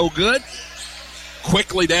up. No good.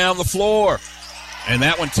 Quickly down the floor. And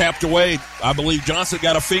that one tapped away. I believe Johnson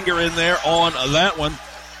got a finger in there on that one.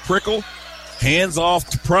 Prickle, hands off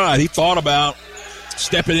to Pride. He thought about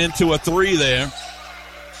stepping into a 3 there.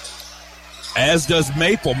 As does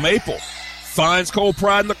Maple. Maple finds Cole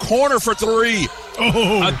Pride in the corner for 3.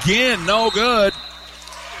 Oh. Again, no good.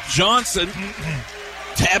 Johnson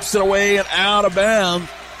taps it away and out of bounds.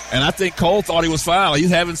 And I think Cole thought he was fouled. He's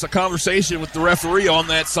having some conversation with the referee on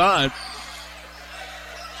that side.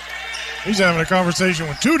 He's having a conversation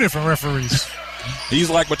with 2 different referees. He's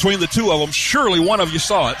like, between the 2 of them, surely one of you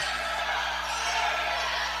saw it.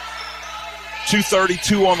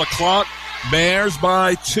 2:32 on the clock. Bears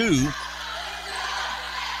by 2.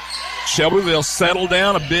 Shelbyville settled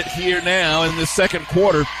down a bit here now in the second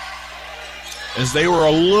quarter as they were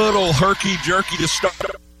a little herky-jerky to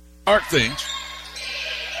start things.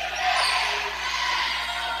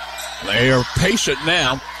 They are patient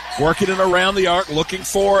now, working it around the arc, looking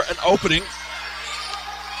for an opening.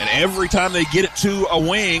 And every time they get it to a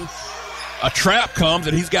wing, a trap comes,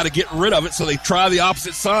 and he's got to get rid of it, so they try the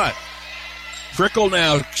opposite side. Trickle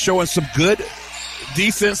now showing some good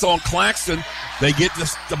defense on Claxton. They get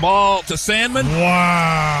the ball to Sandman.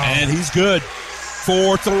 Wow. And he's good.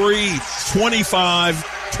 4-3,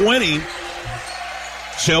 25-20.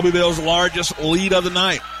 Shelbyville's largest lead of the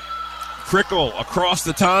night. Trickle across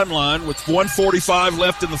the timeline with 1:45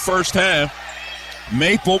 left in the first half.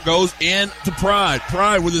 Maple goes into Pride.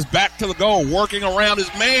 Pride with his back to the goal, working around his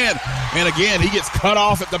man. And again, he gets cut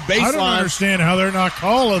off at the baseline. I don't understand how they're not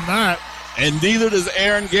calling that. And neither does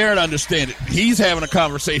Aaron Garrett understand it. He's having a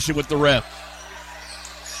conversation with the ref.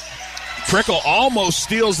 Trickle almost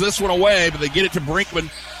steals this one away, but they get it to Brinkman.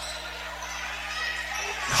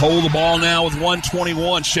 Hold the ball now with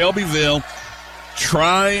 1:21. Shelbyville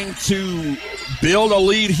trying to build a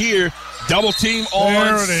lead here. Double team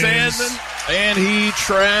on Sandman, and he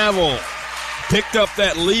traveled. Picked up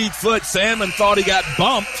that lead foot. Sandman thought he got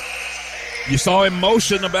bumped. You saw him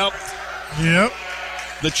motion about the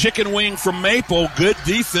chicken wing from Maple. Good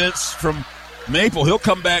defense from Maple. He'll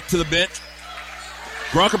come back to the bench.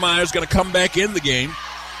 Grunkemeier's going to come back in the game.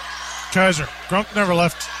 Kaiser, Grunk never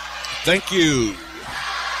left. Thank you.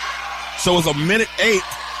 So with 1:08.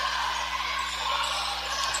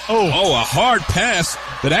 Oh, a hard pass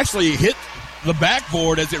that actually hit the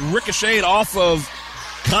backboard as it ricocheted off of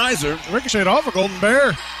Kaiser. Ricocheted off of Golden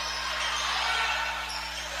Bear.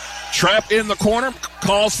 Trap in the corner,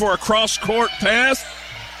 calls for a cross-court pass.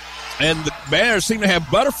 And the Bears seem to have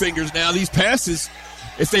butterfingers now. These passes,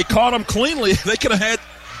 if they caught them cleanly, they could have had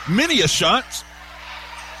many a shots.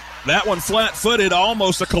 That one flat-footed,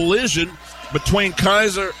 almost a collision between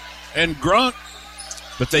Kaiser and Grunk.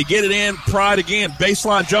 But they get it in. Pride again.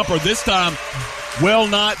 Baseline jumper. This time will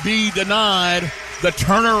not be denied. The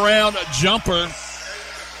turnaround jumper.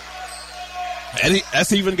 And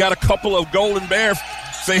that's even got a couple of Golden Bear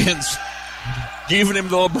fans giving him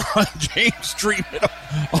the LeBron James treatment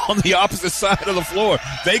on the opposite side of the floor.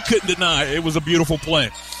 They couldn't deny it. It was a beautiful play.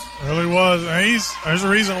 It really was. There's a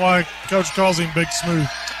reason why Coach calls him Big Smooth.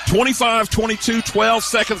 25-22, 12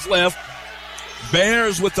 seconds left.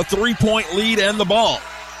 Bears with the 3-point lead and the ball.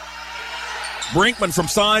 Brinkman from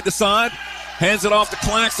side to side. Hands it off to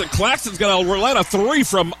Claxton. Claxton's going to let a three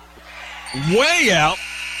from way out.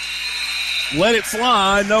 Let it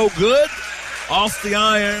fly. No good. Off the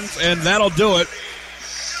irons, and that'll do it.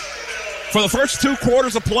 For the first 2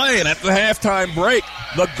 quarters of play, and at the halftime break,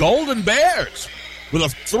 the Golden Bears with a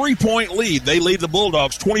 3-point lead. They lead the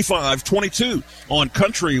Bulldogs 25-22 on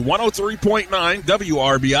Country 103.9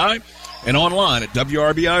 WRBI and online at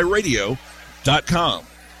WRBIRadio.com.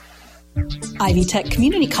 Ivy Tech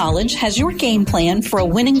Community College has your game plan for a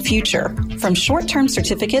winning future. From short-term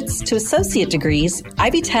certificates to associate degrees,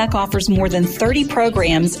 Ivy Tech offers more than 30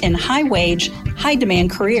 programs in high-wage,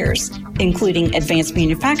 high-demand careers, including advanced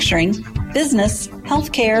manufacturing, business,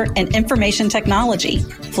 healthcare, and information technology.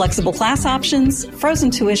 Flexible class options,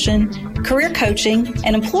 frozen tuition, career coaching,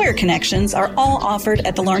 and employer connections are all offered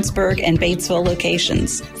at the Lawrenceburg and Batesville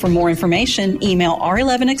locations. For more information, email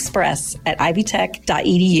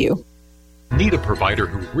r11express@ivytech.edu. Need a provider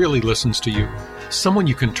who really listens to you? Someone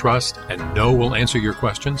you can trust and know will answer your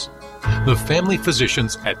questions? The family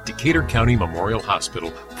physicians at Decatur County Memorial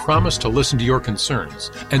Hospital promise to listen to your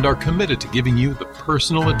concerns and are committed to giving you the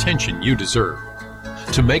personal attention you deserve.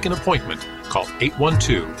 To make an appointment, call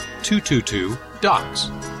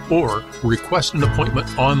 812-222-DOCS or request an appointment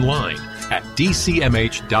online at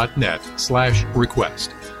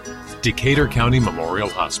dcmh.net/request. Decatur County Memorial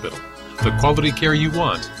Hospital. The quality care you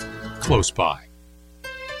want, close by.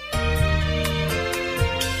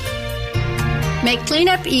 Make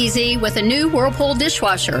cleanup easy with a new Whirlpool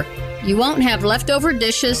dishwasher. You won't have leftover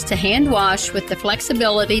dishes to hand wash with the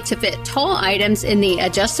flexibility to fit tall items in the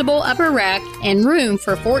adjustable upper rack and room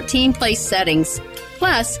for 14 place settings.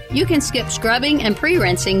 Plus, you can skip scrubbing and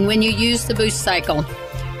pre-rinsing when you use the boost cycle.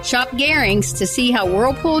 Shop Garings to see how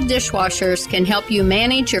Whirlpool dishwashers can help you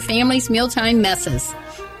manage your family's mealtime messes.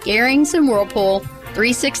 Garings and Whirlpool,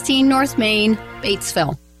 316 North Main,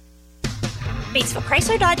 Batesville. Batesville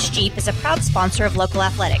Chrysler Dodge Jeep is a proud sponsor of local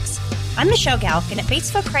athletics. I'm Michelle Galk, and at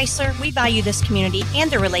Batesville Chrysler, we value this community and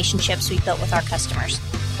the relationships we've built with our customers.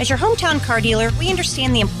 As your hometown car dealer, we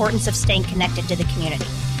understand the importance of staying connected to the community.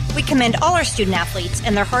 We commend all our student athletes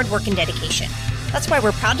and their hard work and dedication. That's why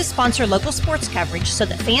we're proud to sponsor local sports coverage so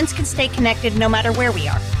that fans can stay connected no matter where we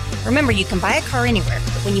are. Remember, you can buy a car anywhere,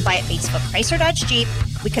 but when you buy at Batesville Chrysler Dodge Jeep,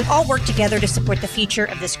 we can all work together to support the future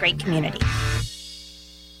of this great community.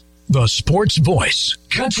 The Sports Voice,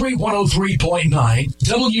 Country 103.9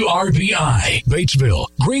 WRBI, Batesville,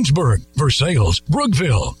 Greensburg, Versailles,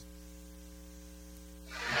 Brookville.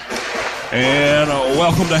 And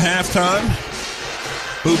welcome to halftime,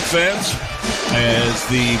 Hoop fans, as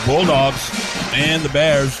the Bulldogs and the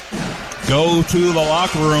Bears go to the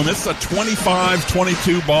locker room. It's a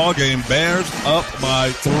 25-22 ball game. Bears up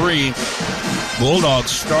by 3.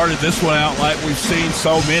 Bulldogs started this one out like we've seen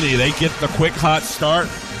so many. They get the quick, hot start.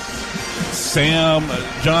 Sam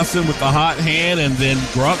Johnson with the hot hand, and then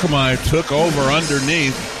Grunkemeyer took over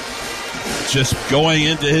underneath, just going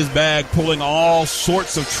into his bag, pulling all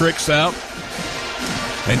sorts of tricks out,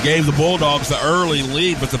 and gave the Bulldogs the early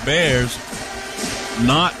lead. But the Bears,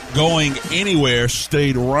 not going anywhere,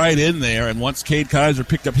 stayed right in there. And once Cade Kaiser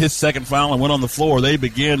picked up his second foul and went on the floor, they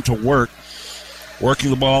began to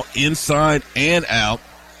working the ball inside and out.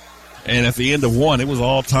 And at the end of one, it was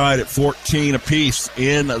all tied at 14 apiece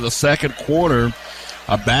in the second quarter.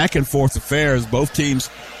 A back-and-forth affair as both teams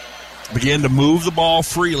began to move the ball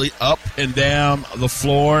freely up and down the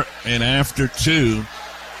floor. And after two,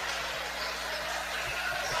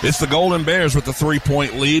 it's the Golden Bears with the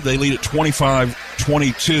 3-point lead. They lead at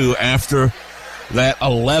 25-22 after that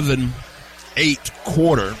 11-8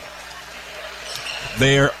 quarter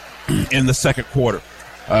there in the second quarter.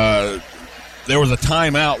 There was a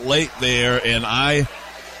timeout late there, and I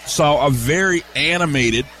saw a very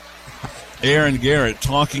animated Aaron Garrett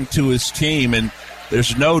talking to his team, and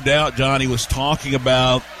there's no doubt Johnny was talking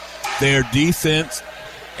about their defense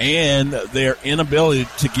and their inability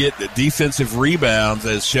to get defensive rebounds,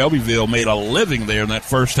 as Shelbyville made a living there in that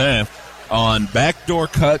first half on backdoor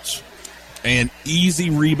cuts and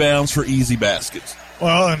easy rebounds for easy baskets.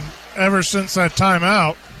 Well, and ever since that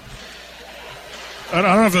timeout, I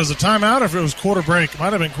don't know if it was a timeout or if it was quarter break. It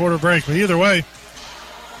might have been quarter break, but either way,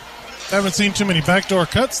 haven't seen too many backdoor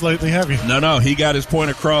cuts lately, have you? No, he got his point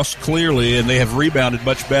across clearly, and they have rebounded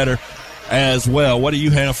much better as well. What do you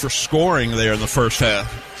have for scoring there in the first half?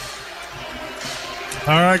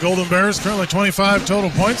 All right, Golden Bears currently 25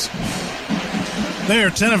 total points. They are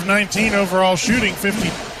 10 of 19 overall shooting,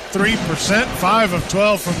 53%, 5 of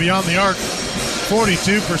 12 from beyond the arc,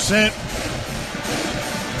 42%.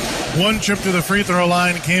 One trip to the free throw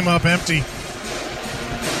line came up empty.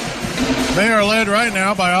 They are led right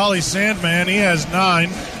now by Ollie Sandman. He has 9.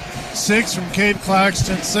 6 from Cade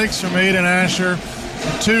Claxton, 6 from Aiden Asher,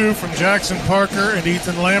 and 2 from Jackson Parker and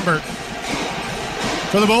Ethan Lambert.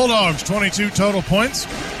 For the Bulldogs, 22 total points,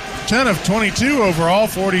 10 of 22 overall,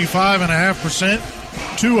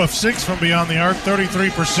 45.5%, 2 of 6 from beyond the arc,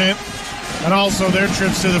 33%, and also their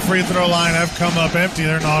trips to the free throw line have come up empty.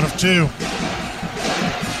 They're not of 2.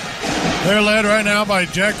 They're led right now by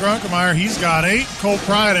Jack Grunkemeyer. He's got 8. Cole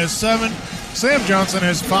Pride has 7. Sam Johnson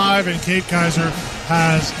has 5. And Cade Kaiser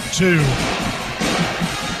has 2.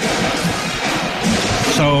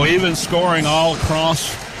 So even scoring all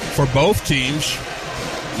across for both teams.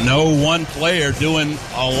 No one player doing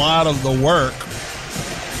a lot of the work.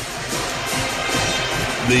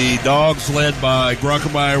 The Dogs led by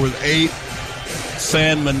Grunkemeyer with 8.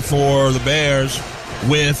 Sandman for the Bears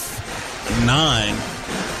with 9.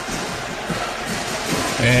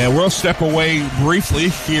 And we'll step away briefly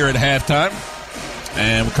here at halftime.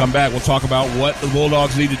 And we'll come back. We'll talk about what the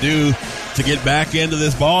Bulldogs need to do to get back into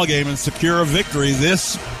this ball game and secure a victory.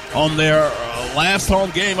 This on their last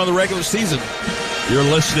home game of the regular season. You're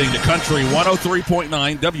listening to Country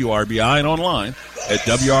 103.9 WRBI and online at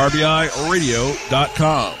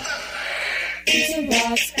WRBIRadio.com. Pizza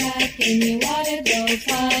Rock's back and you ought to go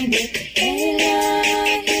find it.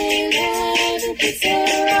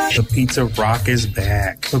 The Pizza Rock is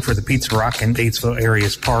back. Look for the Pizza Rock in Batesville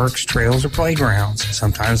area's parks, trails, or playgrounds.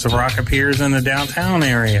 Sometimes the rock appears in the downtown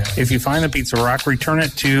area. If you find the Pizza Rock, return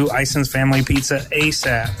it to Ison's Family Pizza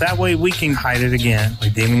ASAP. That way we can hide it again.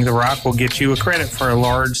 Redeeming the rock will get you a credit for a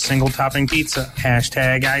large single-topping pizza.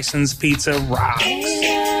 Hashtag Ison's Pizza Rocks.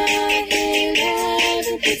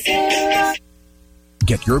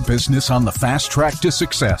 Get your business on the fast track to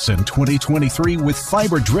success in 2023 with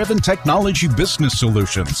fiber-driven technology business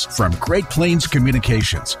solutions from Great Plains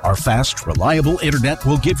Communications. Our fast, reliable internet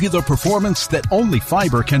will give you the performance that only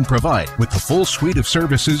fiber can provide, with the full suite of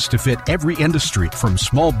services to fit every industry, from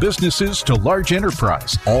small businesses to large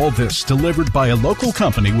enterprise. All this delivered by a local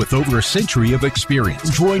company with over a century of experience.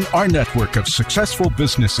 Join our network of successful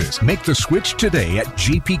businesses. Make the switch today at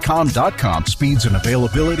gpcom.com. Speeds and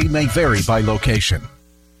availability may vary by location.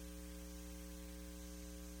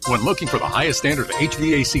 When looking for the highest standard of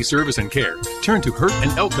HVAC service and care, turn to Hurt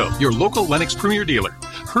 & Elko, your local Lennox Premier dealer.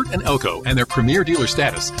 Hurt & Elko and their Premier dealer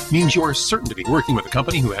status means you are certain to be working with a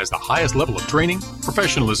company who has the highest level of training,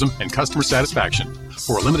 professionalism, and customer satisfaction.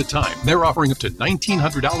 For a limited time, they're offering up to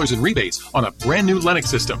 $1,900 in rebates on a brand new Lennox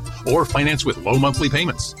system or finance with low monthly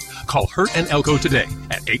payments. Call Hurt & Elko today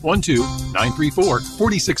at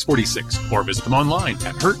 812-934-4646 or visit them online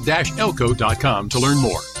at hurt-elko.com to learn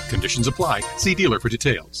more. Conditions apply. See dealer for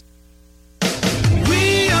details.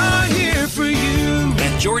 We are here for you.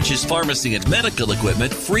 At George's Pharmacy and Medical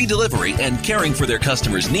Equipment, free delivery and caring for their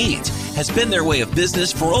customers' needs has been their way of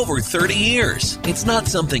business for over 30 years. It's not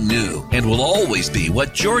something new and will always be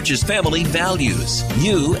what George's family values.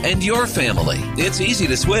 You and your family. It's easy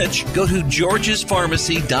to switch. Go to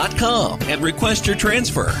georgespharmacy.com and request your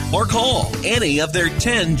transfer or call any of their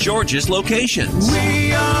 10 George's locations.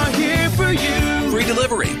 We are here for you. Free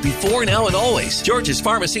delivery before, now, and always. George's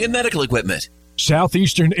Pharmacy and Medical Equipment.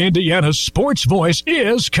 Southeastern Indiana's sports voice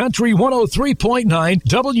is Country 103.9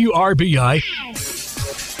 WRBI.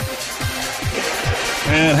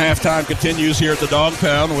 And halftime continues here at the Dog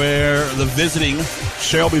Pound, where the visiting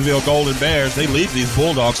Shelbyville Golden Bears, they lead these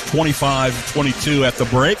Bulldogs 25-22 at the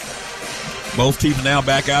break. Both teams now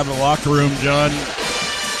back out of the locker room, John,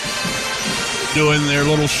 doing their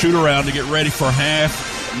little shoot-around to get ready for half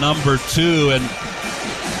number 2. And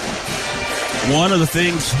one of the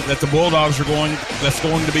things that the Bulldogs that's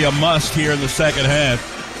going to be a must here in the second half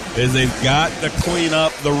is they've got to clean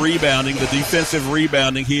up the rebounding, the defensive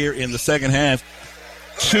rebounding here in the second half.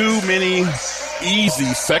 Too many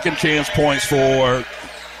easy second chance points for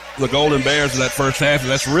the Golden Bears in that first half,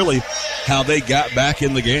 and that's really how they got back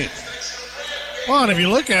in the game. Well, and if you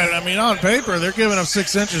look at it, I mean, on paper, they're giving up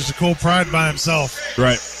 6 inches to Cole Pride by himself.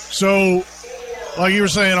 Right. So, like you were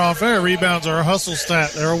saying off air, rebounds are a hustle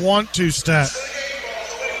stat. They're a 1-2 stat.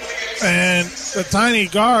 And the tiny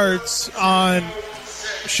guards on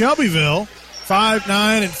Shelbyville, 5'9"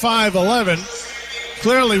 and 5'11",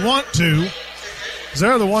 clearly want to.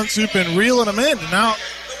 They're the ones who've been reeling them in. And now,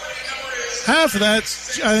 half of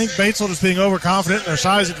that's, I think, Batesville just being overconfident in their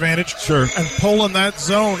size advantage. Sure. And pulling that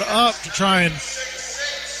zone up to try and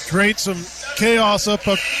create some chaos up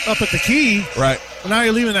at the key. Right. But now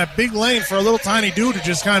you're leaving that big lane for a little tiny dude to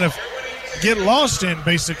just kind of get lost in,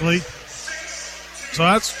 basically. So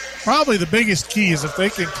that's probably the biggest key, is if they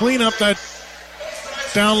can clean up that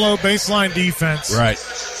down low baseline defense. Right.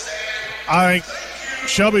 I think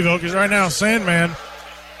Shelbyville, because right now Sandman,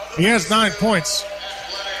 he has 9 points.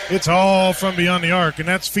 It's all from beyond the arc, and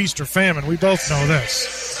that's feast or famine. We both know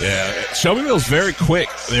this. Yeah, Shelbyville's very quick.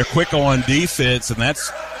 They're quick on defense, and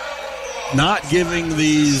that's not giving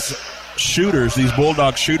these shooters, these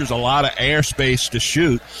Bulldog shooters, a lot of airspace to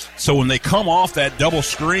shoot. So when they come off that double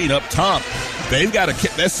screen up top, they've got to.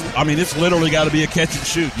 It's literally got to be a catch and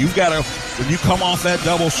shoot. You've got to, when you come off that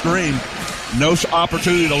double screen, no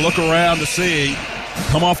opportunity to look around to see.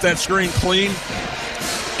 Come off that screen clean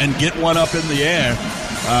and get one up in the air.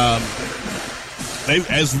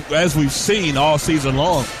 As we've seen all season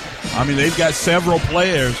long, I mean, they've got several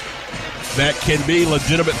players that can be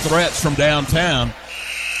legitimate threats from downtown,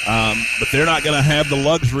 but they're not going to have the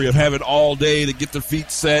luxury of having all day to get their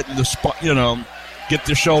feet set and get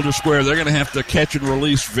their shoulders square. They're going to have to catch and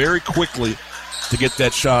release very quickly to get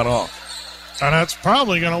that shot off. And that's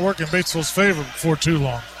probably going to work in Batesville's favor before too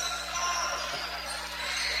long.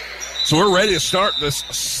 So we're ready to start this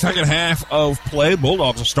second half of play.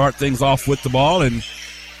 Bulldogs will start things off with the ball, and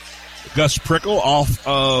Gus Prickle off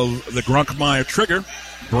of the Grunkmeyer trigger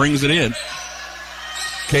brings it in.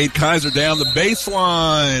 Cade Kaiser down the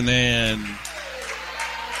baseline, and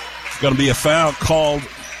it's going to be a foul called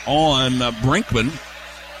on Brinkman.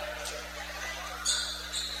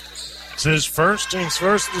 It's his first, team's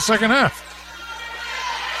first in the second half.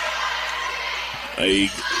 They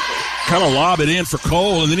kind of lob it in for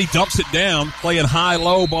Cole, and then he dumps it down, playing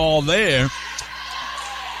high-low ball there.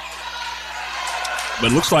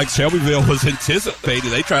 But it looks like Shelbyville was anticipating.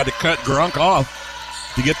 They tried to cut Grunk off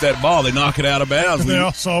to get that ball. They knock it out of bounds. And they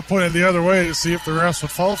also put it the other way to see if the refs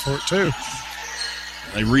would fall for it, too.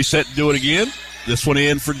 They reset to do it again. This one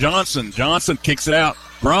in for Johnson. Johnson kicks it out.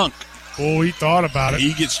 Grunk. Oh, he thought about it.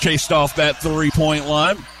 He gets chased off that three-point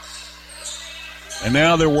line. And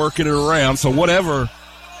now they're working it around. So whatever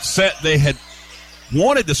set they had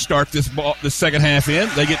wanted to start the second half in,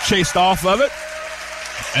 they get chased off of it.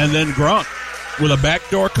 And then Grunk, with a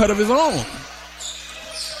backdoor cut of his own,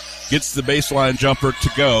 gets the baseline jumper to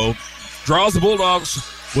go. Draws the Bulldogs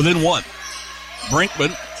within one.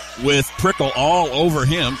 Brinkman with Prickle all over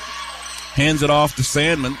him. Hands it off to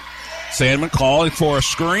Sandman. Sandman calling for a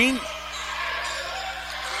screen.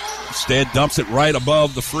 Instead, dumps it right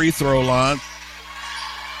above the free throw line.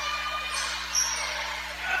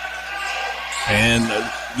 And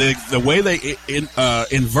the way they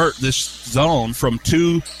invert this zone from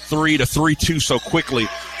 2-3 to 3-2 so quickly,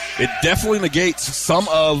 it definitely negates some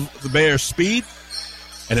of the Bears' speed,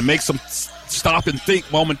 and it makes them stop and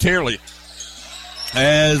think momentarily.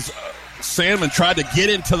 As Salmon tried to get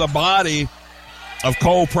into the body of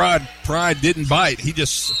Cole Pride, Pride didn't bite. He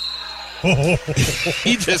just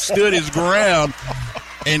stood his ground.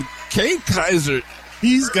 And Cade Kaiser,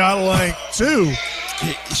 he's got length too,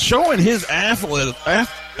 showing his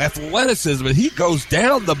athleticism. He goes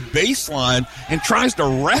down the baseline and tries to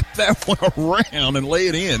wrap that one around and lay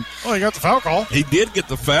it in. Oh, he got the foul call. He did get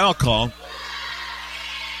the foul call.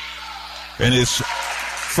 And his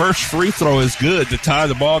first free throw is good to tie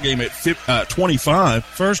the ball game at 25.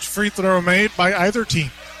 First free throw made by either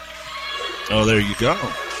team. Oh, there you go.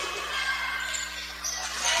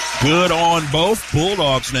 Good on both.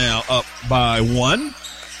 Bulldogs now up by 1.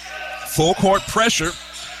 Full court pressure.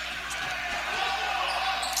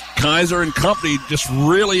 Kaiser and company just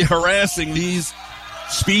really harassing these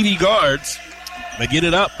speedy guards. They get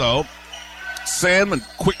it up, though. Salmon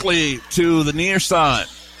quickly to the near side.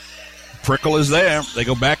 Prickle is there. They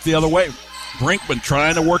go back the other way. Brinkman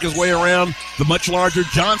trying to work his way around the much larger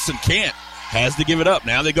Johnson. Can't. Has to give it up.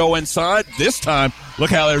 Now they go inside. This time,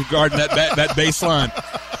 look how they're guarding that baseline.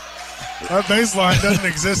 That baseline doesn't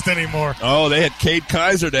exist anymore. Oh, they had Cade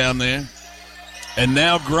Kaiser down there. And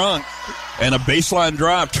now Grunk. And a baseline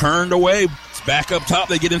drive turned away. It's back up top.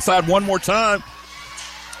 They get inside one more time.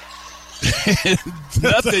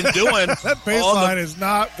 Nothing doing. That baseline is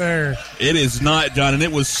not there. It is not, John. And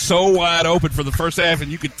it was so wide open for the first half,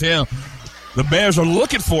 and you could tell the Bears are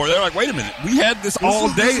looking for it. They're like, wait a minute. We had this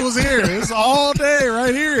all day. This was here. It was all day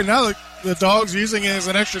right here. And now the Dogs using it as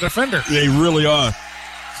an extra defender. They really are.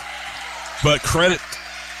 But credit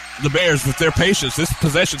the Bears with their patience. This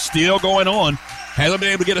possession still going on. Hasn't been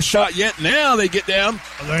able to get a shot yet. Now they get down.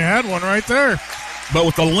 They had one right there. But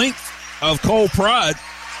with the length of Cole Pride,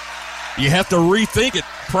 you have to rethink it.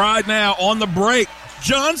 Pride now on the break.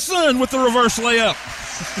 Johnson with the reverse layup.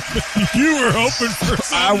 You were hoping for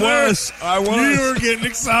something. I was. You were getting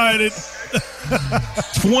excited.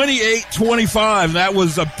 28-25. That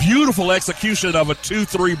was a beautiful execution of a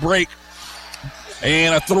 2-3 break.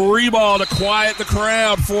 And a 3-ball to quiet the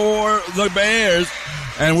crowd for the Bears.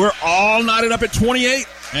 And we're all knotted up at 28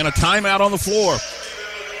 and a timeout on the floor.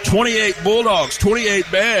 28 Bulldogs, 28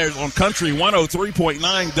 Bears on Country 103.9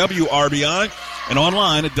 WRBI and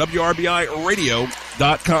online at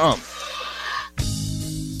WRBIRadio.com.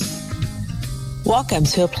 Welcome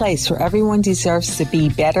to a place where everyone deserves to be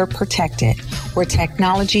better protected, where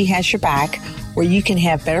technology has your back, where you can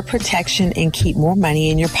have better protection and keep more money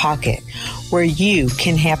in your pocket, where you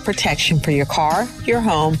can have protection for your car, your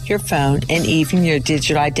home, your phone, and even your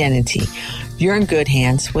digital identity. You're in good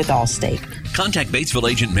hands with Allstate. Contact Batesville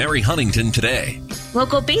agent Mary Huntington today.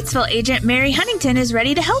 Local Batesville agent Mary Huntington is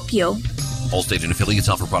ready to help you. Allstate and affiliates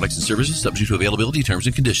offer products and services subject to availability, terms,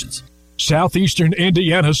 and conditions. Southeastern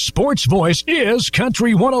Indiana's sports voice is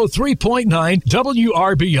Country 103.9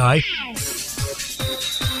 WRBI.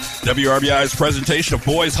 WRBI's presentation of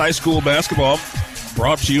boys high school basketball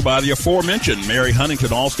brought to you by the aforementioned Mary Huntington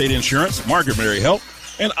Allstate Insurance, Margaret Mary Health,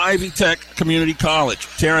 and Ivy Tech Community College.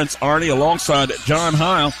 Terrence Arney alongside John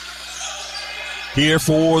Heil here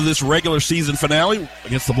for this regular season finale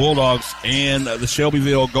against the Bulldogs and the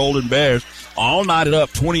Shelbyville Golden Bears. All knotted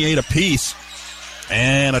up 28 apiece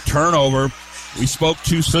and a turnover. We spoke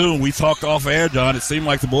too soon. We talked off air, John. It seemed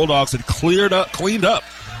like the Bulldogs had cleaned up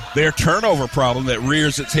their turnover problem that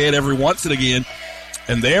rears its head every once and again.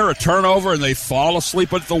 And they're a turnover, and they fall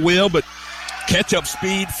asleep at the wheel, but catch-up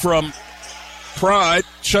speed from Pride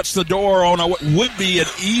shuts the door on what would be an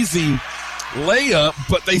easy layup,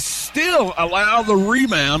 but they still allow the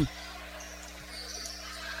rebound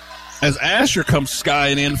as Asher comes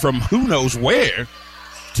skying in from who knows where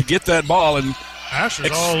to get that ball. And Asher's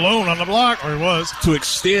all alone on the block, or he was. To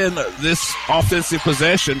extend this offensive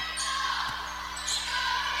possession.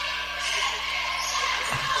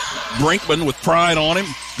 Brinkman with Pride on him.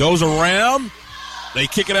 Goes around. They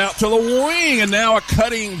kick it out to the wing, and now a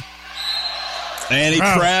cutting. And he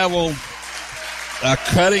traveled. A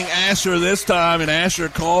cutting Asher this time, and Asher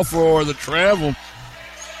called for the travel.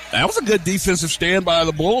 That was a good defensive stand by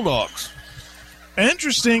the Bulldogs.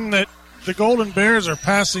 Interesting that the Golden Bears are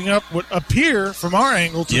passing up what appear, from our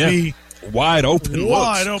angle, to be wide open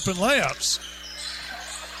layups.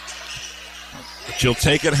 But you'll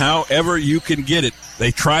take it however you can get it.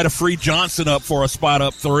 They try to free Johnson up for a spot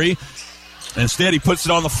up three. Instead, he puts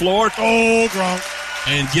it on the floor. Oh, Gronk.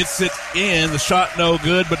 and gets it in. The shot no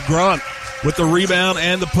good, but Grunt with the rebound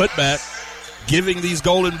and the putback, giving these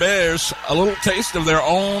Golden Bears a little taste of their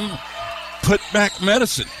own putback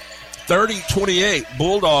medicine. 30-28,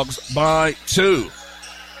 Bulldogs by 2.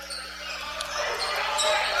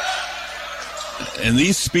 And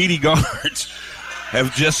these speedy guards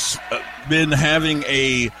have just been having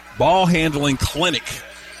a ball handling clinic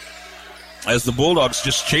as the Bulldogs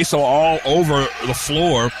just chase all over the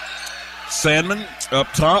floor. Sandman up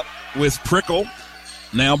top with Prickle.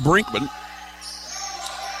 Now Brinkman.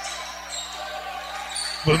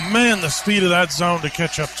 But, man, the speed of that zone to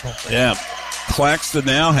catch up to him. Yeah. Claxton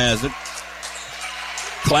now has it.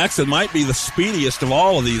 Claxton might be the speediest of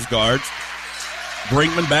all of these guards.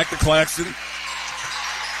 Brinkman back to Claxton.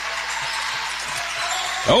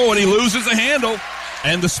 Oh, and he loses the handle.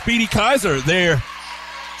 And the speedy Kaiser there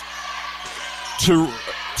to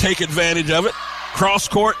take advantage of it. Cross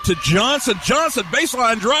court to Johnson. Johnson,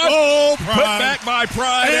 baseline drive. Oh, Pride. Put back by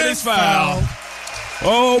Pride, and he's fouled.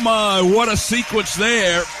 Oh, my, what a sequence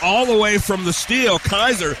there. All the way from the steal.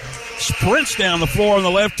 Kaiser sprints down the floor on the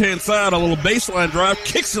left-hand side. A little baseline drive.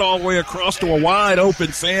 Kicks it all the way across to a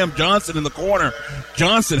wide-open Sam Johnson in the corner.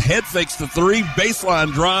 Johnson head fakes the three.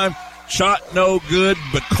 Baseline drive. Shot no good,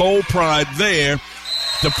 but Cole Pride there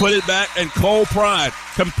to put it back, and Cole Pride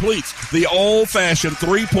completes the old-fashioned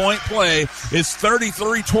three-point play. It's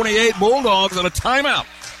 33-28 Bulldogs and a timeout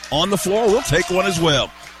on the floor. We'll take one as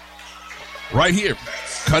well. Right here,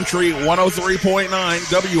 Country 103.9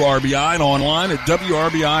 WRBI and online at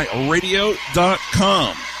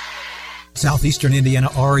WRBIRadio.com. Southeastern Indiana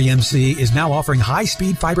REMC is now offering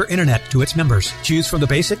high-speed fiber internet to its members. Choose from the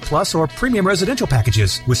basic, plus, or premium residential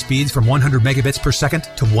packages with speeds from 100 megabits per second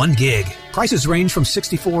to 1 gig. Prices range from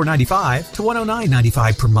 $64.95 to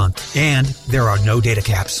 $109.95 per month. And there are no data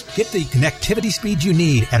caps. Get the connectivity speed you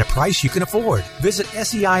need at a price you can afford. Visit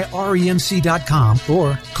SEIREMC.com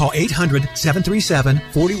or call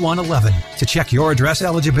 800-737-4111 to check your address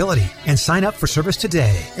eligibility and sign up for service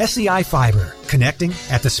today. SEI Fiber, connecting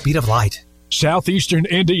at the speed of light. Southeastern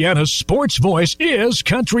Indiana's sports voice is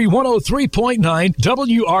Country 103.9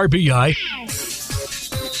 WRBI.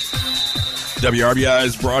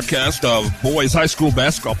 WRBI's broadcast of boys high school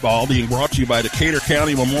basketball being brought to you by Decatur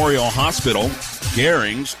County Memorial Hospital,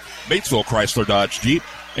 Garings, Batesville Chrysler Dodge Jeep,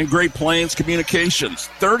 and Great Plains Communications.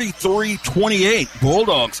 33-28.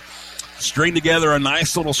 Bulldogs string together a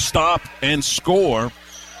nice little stop and score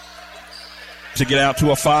to get out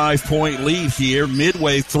to a 5-point lead here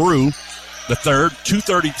midway through the third.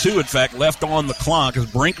 2:32, in fact, left on the clock as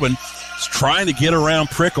Brinkman is trying to get around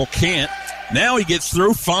Prickle. Can't. Now he gets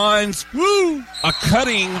through, finds a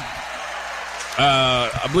cutting.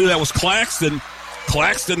 I believe that was Claxton.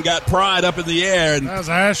 Claxton got Pride up in the air. And, that was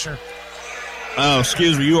Asher. Oh,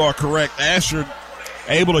 excuse me, you are correct. Asher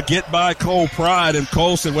able to get by Cole Pride, and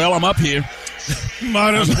Cole said, well, I'm up here.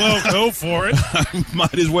 Might as well go for it.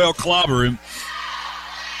 Might as well clobber him.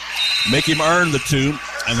 Make him earn the two.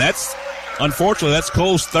 And that's, unfortunately, that's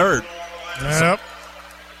Cole's third. Yep.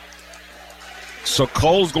 So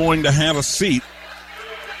Cole's going to have a seat.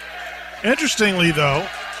 Interestingly, though,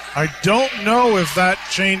 I don't know if that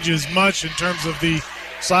changes much in terms of the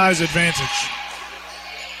size advantage.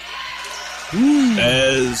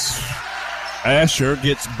 As Asher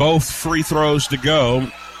gets both free throws to go.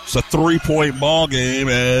 It's a 3-point ball game,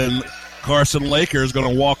 and Carson Laker is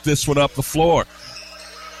going to walk this one up the floor.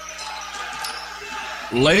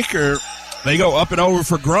 Laker, they go up and over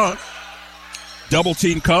for Grunt. Double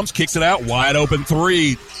team comes, kicks it out, wide open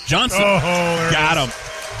three. Johnson got him.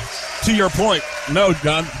 To your point, no,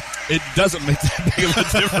 John, it doesn't make that big of a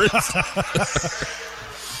difference.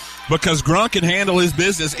 Because Grunt can handle his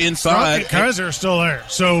business inside. Grunt and Kaiser are still there.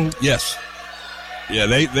 So yes. Yeah,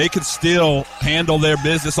 they can still handle their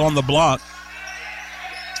business on the block.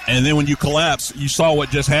 And then when you collapse, you saw what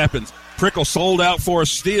just happened. Prickle sold out for a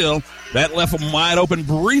steal. That left them wide open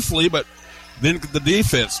briefly, but then the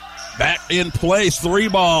defense back in place.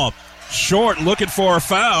 3-ball. Short, looking for a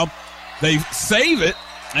foul. They save it,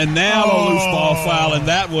 and now a loose ball foul, and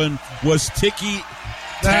that one was ticky-tacky.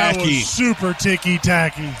 That was super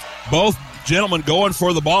ticky-tacky. Both gentlemen going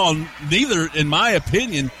for the ball. Neither, in my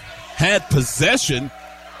opinion, had possession,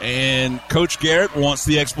 and Coach Garrett wants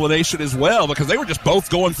the explanation as well because they were just both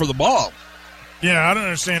going for the ball. Yeah, I don't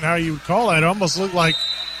understand how you would call that. It almost looked like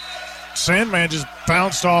Sandman just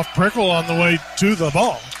bounced off Prickle on the way to the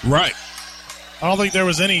ball. Right. I don't think there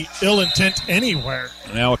was any ill intent anywhere.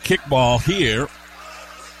 Now a kickball here.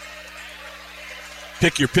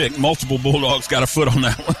 Pick your pick. Multiple Bulldogs got a foot on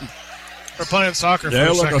that one. They're playing soccer for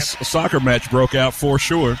a second. A soccer match broke out for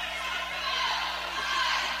sure.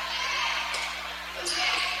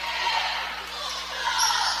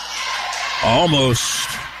 Almost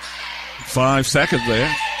 5 seconds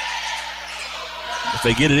there. If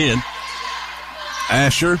they get it in.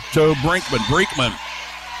 Asher to Brinkman. Brinkman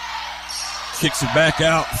kicks it back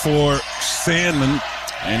out for Sandman,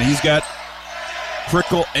 and he's got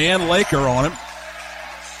Prickle and Laker on him.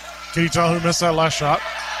 Can you tell who missed that last shot?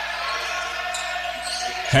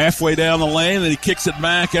 Halfway down the lane, then he kicks it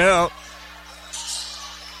back out.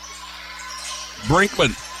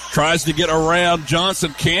 Brinkman tries to get around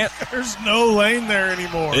Johnson. Can't. There's no lane there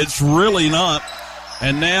anymore. It's really not.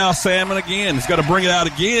 And now Salmon again. He's got to bring it out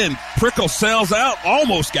again. Prickle sells out.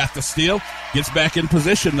 Almost got the steal. Gets back in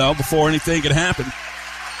position, though, before anything could happen.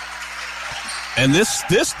 And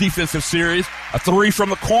this defensive series, a three from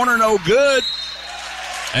the corner, no good.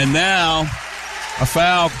 And now a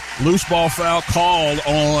foul, loose ball foul called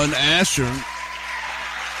on Asher.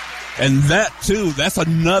 And that, too, that's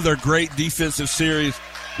another great defensive series.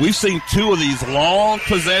 We've seen two of these long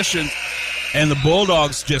possessions, and the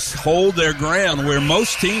Bulldogs just hold their ground, where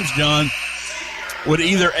most teams, John, would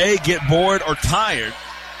either A, get bored or tired.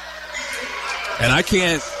 And I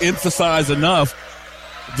can't emphasize enough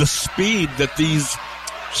the speed that these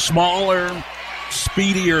smaller,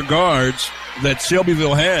 speedier guards that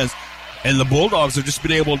Shelbyville has, and the Bulldogs have just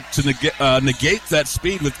been able to negate that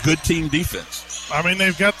speed with good team defense. I mean,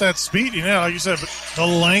 they've got that speed, like you said, but the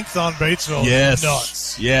length on Batesville is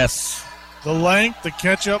nuts. Yes. The length, the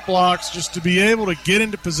catch-up blocks, just to be able to get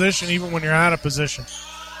into position even when you're out of position.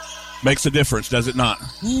 Makes a difference, does it not?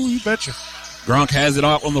 Ooh, you betcha. Gronk has it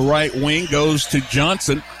off on the right wing, goes to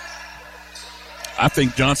Johnson. I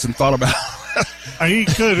think Johnson thought about he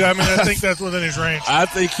could. I mean, I think that's within his range. I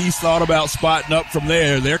think he's thought about spotting up from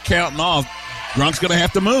there. They're counting off. Gronk's going to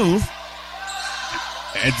have to move.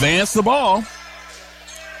 Advance the ball.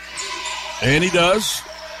 And he does.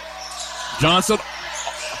 Johnson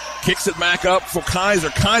kicks it back up for Kaiser.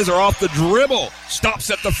 Kaiser off the dribble.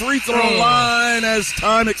 Stops at the free throw line as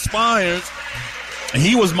time expires.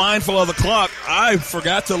 He was mindful of the clock. I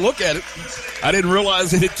forgot to look at it. I didn't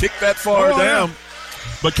realize it had ticked that far down. Yeah.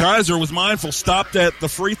 But Kaiser was mindful, stopped at the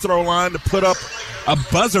free throw line to put up a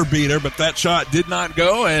buzzer beater, but that shot did not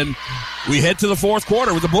go, and we head to the fourth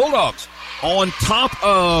quarter with the Bulldogs on top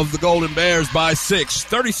of the Golden Bears by 6,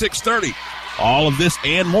 36-30. All of this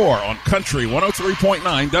and more on Country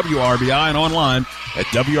 103.9 WRBI and online at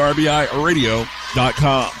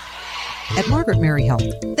WRBIRadio.com. At Margaret Mary Health,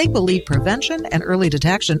 they believe prevention and early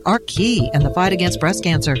detection are key in the fight against breast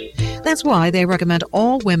cancer. That's why they recommend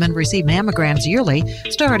all women receive mammograms yearly,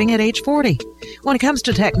 starting at age 40. When it comes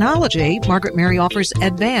to technology, Margaret Mary offers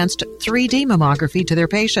advanced 3D mammography to their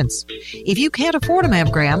patients. If you can't afford a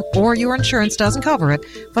mammogram or your insurance doesn't cover it,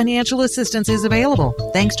 financial assistance is available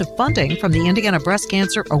thanks to funding from the Indiana Breast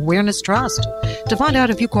Cancer Awareness Trust. To find out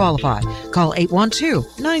if you qualify, call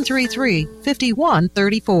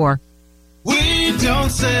 812-933-5134. We don't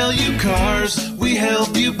sell you cars, we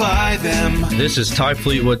help you buy them. This is Ty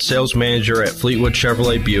Fleetwood, sales manager at Fleetwood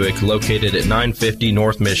Chevrolet Buick, located at 950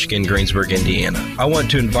 North Michigan, Greensburg, Indiana. I want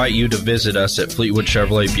to invite you to visit us at Fleetwood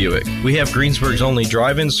Chevrolet Buick. We have Greensburg's only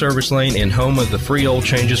drive-in service lane and home of the free oil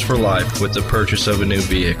changes for life with the purchase of a new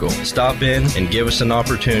vehicle. Stop in and give us an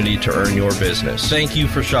opportunity to earn your business. Thank you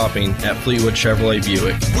for shopping at Fleetwood Chevrolet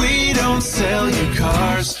Buick. We don't sell you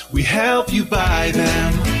cars, we help you buy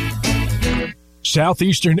them.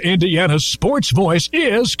 Southeastern Indiana's sports voice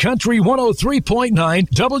is Country 103.9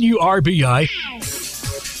 WRBI.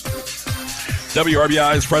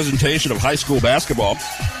 WRBI's presentation of high school basketball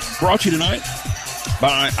brought to you tonight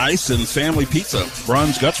by Ison's Family Pizza,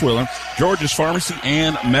 Bruns Gutzwiller, George's Pharmacy,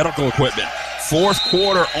 and Medical Equipment. Fourth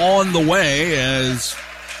quarter on the way as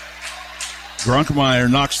Grunkemeyer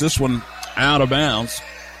knocks this one out of bounds.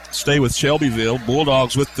 Stay with Shelbyville.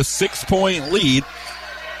 Bulldogs with the 6-point lead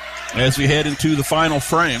as we head into the final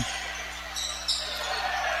frame.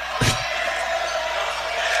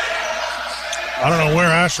 I don't know where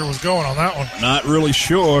Asher was going on that one. Not really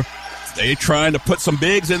sure. They trying to put some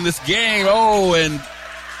bigs in this game. Oh, and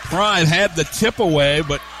Pride had the tip away,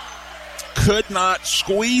 but could not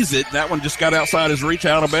squeeze it. That one just got outside his reach,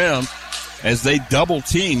 out of bounds, as they double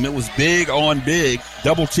team. It was big on big.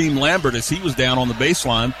 Double team Lambert as he was down on the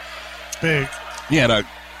baseline. Big. He had a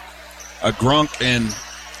Grunk and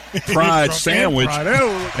Pride sandwich.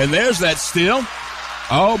 And there's that steal.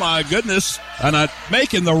 Oh, my goodness. And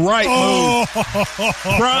making the right move.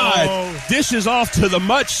 Pride dishes off to the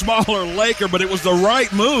much smaller Laker, but it was the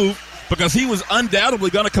right move because he was undoubtedly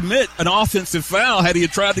going to commit an offensive foul had he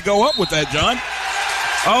had tried to go up with that, John.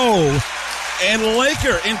 Oh, and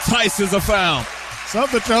Laker entices a foul.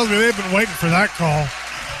 Something tells me they've been waiting for that call.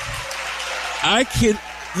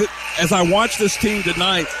 As I watch this team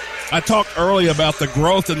tonight, I talked earlier about the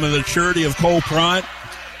growth and the maturity of Cole Pride.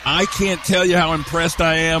 I can't tell you how impressed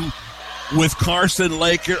I am with Carson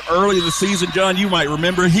Laker. Early in the season, John, you might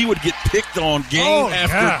remember, he would get picked on game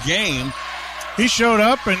after game. He showed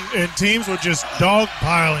up, and teams would just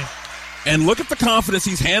dogpile him. And look at the confidence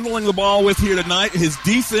he's handling the ball with here tonight. His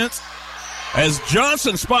defense, as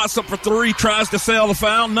Johnson spots up for three, tries to sail the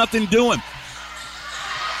foul, nothing doing.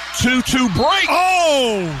 2-2 break.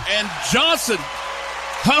 Oh! And Johnson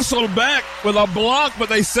hustled back with a block, but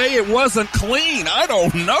they say it wasn't clean. I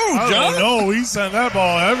don't know, John. I don't know. He sent that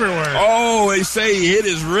ball everywhere. Oh, they say he hit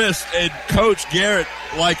his wrist, and Coach Garrett,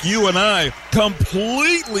 like you and I,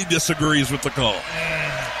 completely disagrees with the call.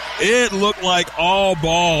 It looked like all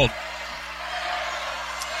ball.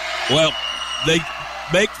 Well, they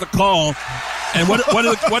make the call, and what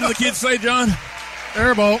do the kids say, John?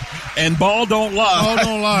 Air ball. And ball don't lie. Ball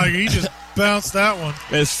don't lie. He just bounced that one.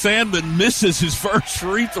 As Sandman misses his first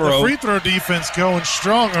free throw. The free throw defense going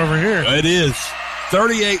strong over here. It is.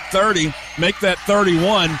 38-30. Make that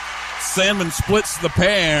 31. Sandman splits the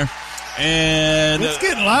pair. And it's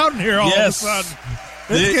getting loud in here all of a sudden.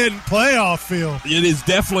 It's getting playoff feel. It is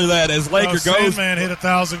definitely that. As Laker goes. Sandman hit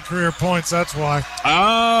 1,000 career points. That's why.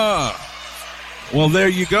 Well, there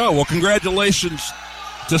you go. Well, congratulations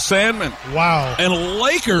to Sandman. Wow. And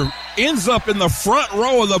Laker ends up in the front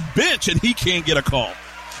row of the bench, and he can't get a call.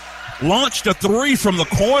 Launched a three from the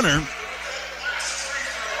corner.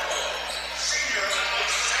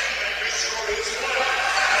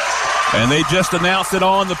 And they just announced it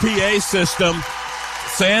on the PA system.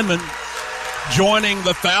 Sandman joining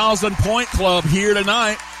the 1,000-point club here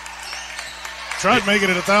tonight. Tried making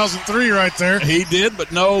it 1,003 right there. He did,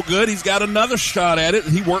 but no good. He's got another shot at it.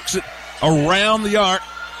 He works it around the arc.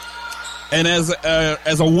 And as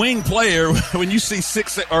a wing player, when you see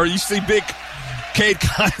big Cade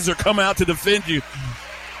Kaiser come out to defend you,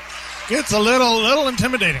 it's a little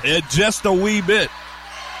intimidating. Just a wee bit.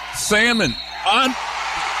 Sandman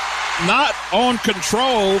not on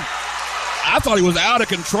control. I thought he was out of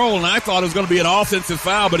control, and I thought it was going to be an offensive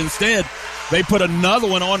foul, but instead they put another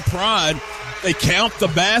one on Pride. They count the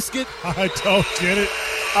basket. I don't get it.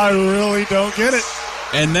 I really don't get it.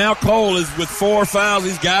 And now Cole is with 4 fouls.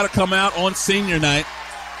 He's got to come out on senior night.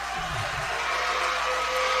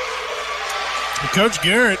 Coach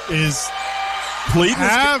Garrett is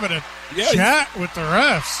having a chat with the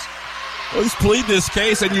refs. Well, he's pleading this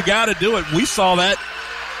case, and you got to do it. We saw that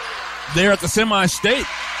there at the semi-state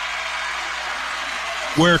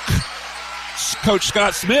where Coach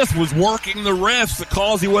Scott Smith was working the refs, the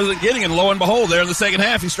calls he wasn't getting, and lo and behold, there in the second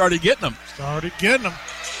half, he started getting them.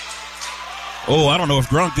 Oh, I don't know if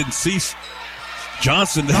Grunk didn't see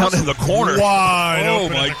Johnson down in the corner. Wide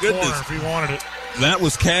open my in the goodness. corner if he wanted it. That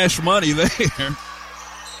was cash money there.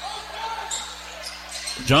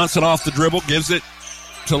 Johnson off the dribble, gives it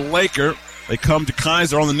to Laker. They come to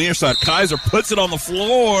Kaiser on the near side. Kaiser puts it on the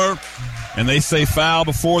floor, and they say foul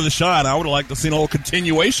before the shot. I would have liked to see a little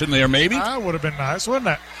continuation there, maybe. That would have been nice, wouldn't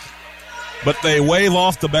it? But they wave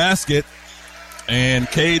off the basket, and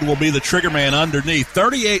Cade will be the trigger man underneath.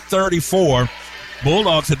 38-34.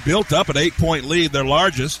 Bulldogs had built up an 8-point lead, their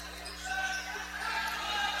largest.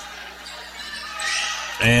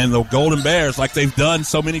 And the Golden Bears, like they've done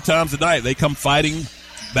so many times tonight, they come fighting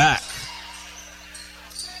back.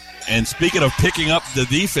 And speaking of picking up the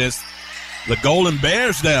defense, the Golden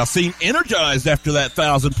Bears now seem energized after that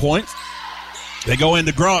 1,000 points. They go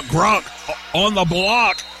into Gronk. Gronk on the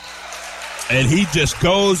block. And he just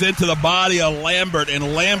goes into the body of Lambert.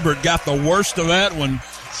 And Lambert got the worst of that one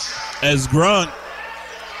as Gronk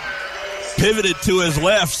pivoted to his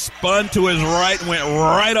left, spun to his right, and went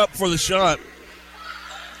right up for the shot.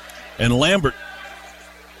 And Lambert.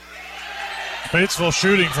 Batesville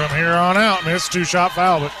shooting from here on out. I mean, it's a 2-shot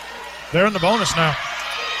foul, but they're in the bonus now.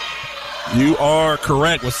 You are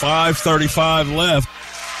correct. With 5:35 left,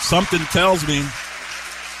 something tells me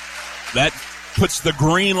that puts the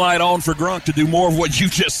green light on for Grunk to do more of what you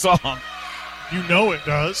just saw. You know it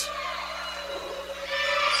does.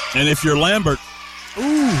 And if you're Lambert,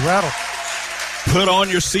 rattle. Put on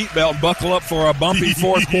your seatbelt and buckle up for a bumpy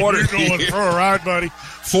fourth quarter. You're going for a ride, buddy.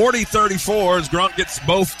 40-34 as Grunk gets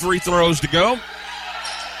both free throws to go.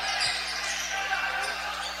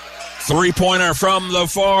 Three-pointer from the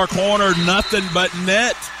far corner, nothing but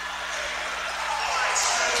net.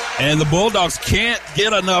 And the Bulldogs can't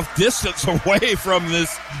get enough distance away from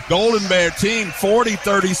this Golden Bear team.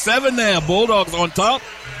 40-37 now. Bulldogs on top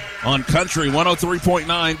on Country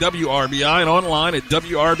 103.9 WRBI and online at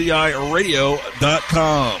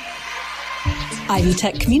WRBIRadio.com. Ivy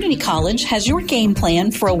Tech Community College has your game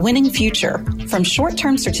plan for a winning future. From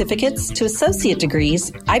short-term certificates to associate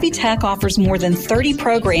degrees, Ivy Tech offers more than 30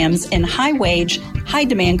 programs in high-wage,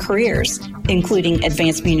 high-demand careers, including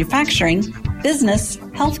advanced manufacturing, business,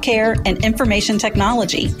 healthcare, and information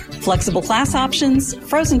technology. Flexible class options,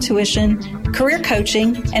 frozen tuition, career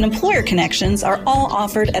coaching, and employer connections are all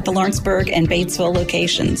offered at the Lawrenceburg and Batesville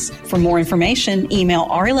locations. For more information, email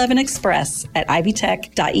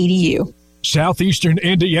r11express@ivytech.edu. Southeastern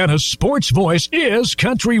Indiana's sports voice is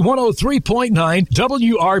Country 103.9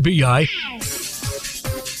 WRBI.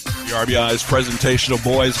 The RBI's presentation of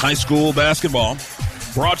boys high school basketball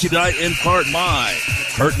brought to you tonight in part by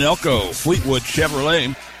Burton Elko, Fleetwood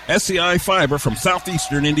Chevrolet, SCI Fiber from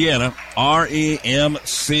Southeastern Indiana,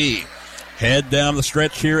 REMC. Head down the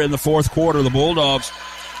stretch here in the fourth quarter. The Bulldogs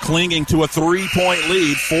clinging to a 3-point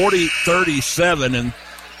lead, 40-37. And,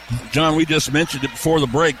 John, we just mentioned it before the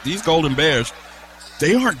break. These Golden Bears,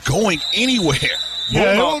 they aren't going anywhere.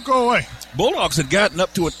 Yeah, they won't go away. Bulldogs had gotten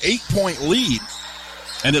up to an 8-point lead,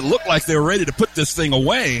 and it looked like they were ready to put this thing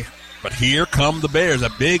away. But here come the Bears. A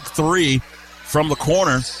big three from the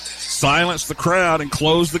corner. Silence the crowd and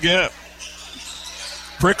close the gap.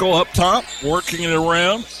 Prickle up top, working it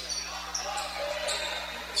around.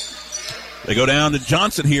 They go down to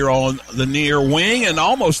Johnson here on the near wing and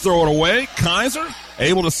almost throw it away. Kaiser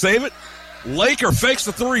able to save it. Laker fakes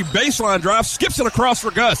the three, baseline drive, skips it across for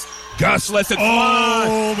Gus. Gus lets it fly.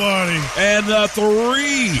 Oh, buddy. And the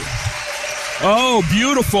three. Oh,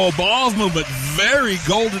 beautiful ball movement. Very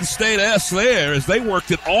Golden State-esque there as they worked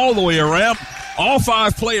it all the way around. All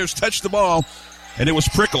five players touched the ball, and it was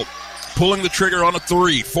Prickle pulling the trigger on a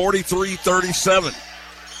three, 43-37.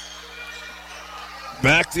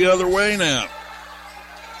 Back the other way now.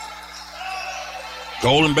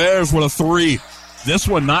 Golden Bears with a three. This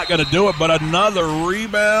one not going to do it, but another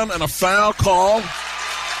rebound and a foul call.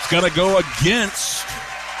 It's going to go against.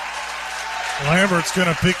 Lambert's going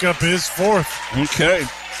to pick up his fourth. Okay.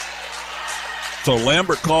 So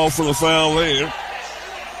Lambert called for the foul there.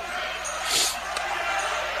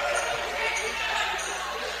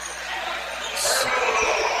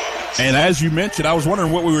 And as you mentioned, I was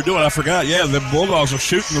wondering what we were doing. I forgot. Yeah, the Bulldogs are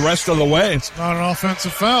shooting the rest of the way. It's not an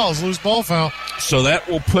offensive foul. It's a loose ball foul. So that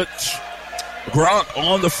will put Gronk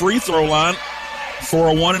on the free throw line for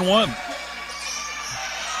a 1-and-1.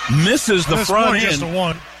 Misses the front end. Just a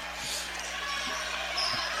one.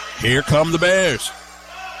 Here come the Bears.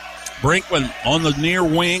 Brinkman on the near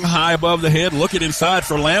wing, high above the head, looking inside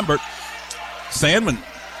for Lambert. Sandman,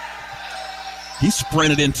 he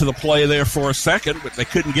sprinted into the play there for a second, but they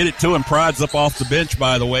couldn't get it to him. Pride's up off the bench,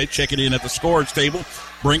 by the way, checking in at the scorer's table.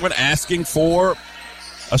 Brinkman asking for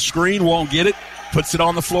a screen, won't get it, puts it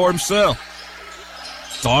on the floor himself.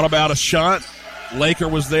 Thought about a shot. Laker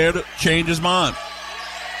was there to change his mind.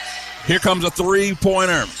 Here comes a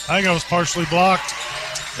three-pointer. I think it was partially blocked.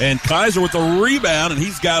 And Kaiser with the rebound, and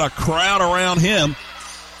he's got a crowd around him.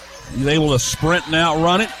 He's able to sprint and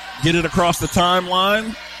outrun it, get it across the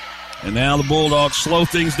timeline. And now the Bulldogs slow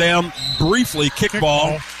things down briefly,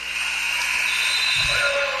 kickball.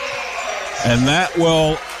 And that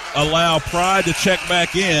will allow Pride to check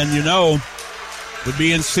back in. You know, with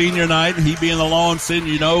being senior night, he being the long senior,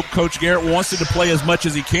 you know, Coach Garrett wants him to play as much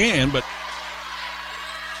as he can, but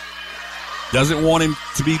doesn't want him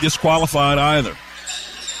to be disqualified either.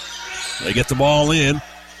 They get the ball in.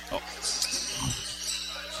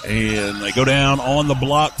 And they go down on the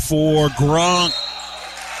block for Gronk.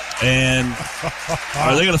 And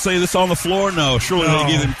are they going to say this on the floor? No, surely No.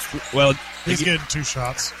 they give him. Well, He's getting two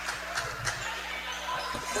shots.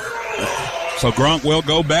 So Gronk will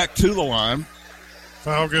go back to the line.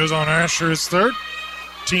 Foul goes on Asher, his third.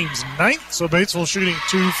 Team's ninth, so Batesville shooting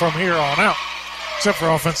two from here on out, except for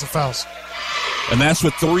offensive fouls. And that's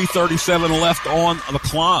with 3:37 left on the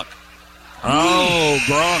clock. Oh,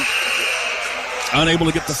 Gronk unable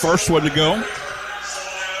to get the first one to go.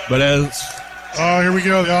 But oh, here we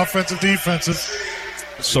go, the offensive defensive.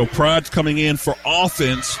 So Pride's coming in for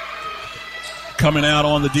offense, coming out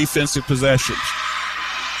on the defensive possessions.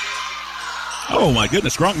 Oh, my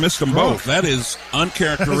goodness, Gronk missed them both. That is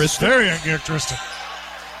uncharacteristic. Very uncharacteristic.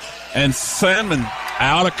 And Sandman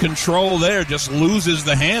out of control there, just loses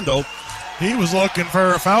the handle. He was looking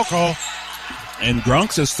for a foul call. And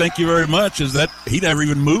Gronk says, thank you very much, is that he never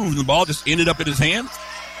even moved. The ball just ended up in his hand.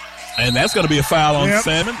 And that's going to be a foul on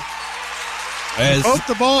Sandman. He poked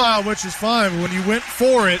the ball out, which is fine. But when you went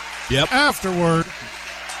for it afterward.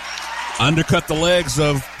 Undercut the legs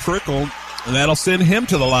of Prickle, and that'll send him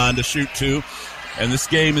to the line to shoot two. And this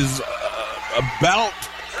game is about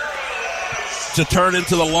to turn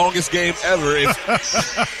into the longest game ever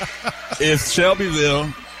if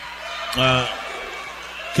Shelbyville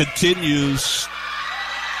continues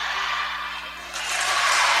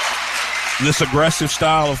this aggressive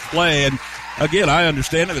style of play. And again, I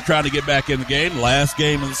understand it. They're trying to get back in the game, last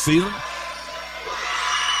game of the season.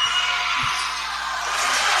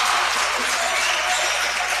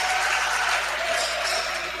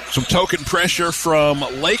 Some token pressure from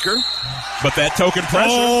Laker, but that token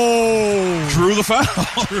pressure drew the foul.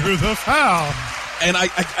 Drew the foul. And I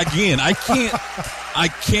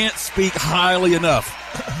can't speak highly enough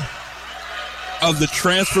of the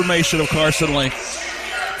transformation of Carson Lake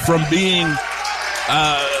from being,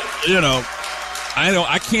 I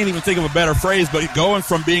can't even think of a better phrase, but going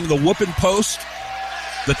from being the whooping post,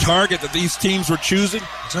 the target that these teams were choosing,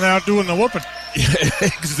 to now doing the whooping.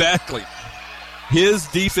 Exactly. His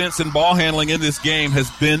defense and ball handling in this game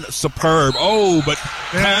has been superb. Oh, but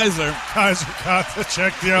Kaiser got the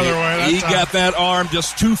check the other way. He got that arm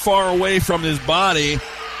just too far away from his body.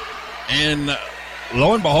 And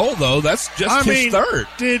lo and behold, though, that's just his third.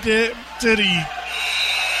 Did he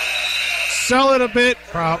sell it a bit?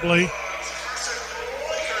 Probably.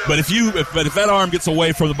 But if that arm gets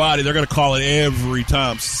away from the body, they're going to call it every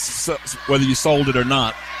time, whether you sold it or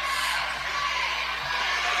not.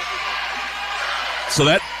 So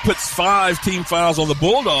that puts 5 team fouls on the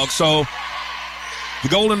Bulldogs. So the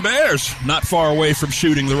Golden Bears not far away from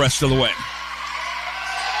shooting the rest of the way.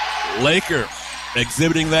 Laker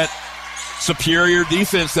exhibiting that superior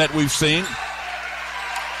defense that we've seen.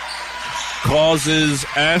 Causes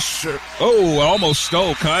Asher. Oh, almost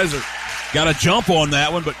stole. Kaiser got a jump on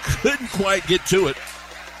that one, but couldn't quite get to it.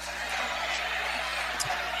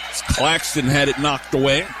 Claxton had it knocked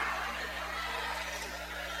away.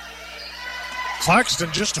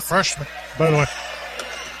 Claxton, just a freshman, by the way.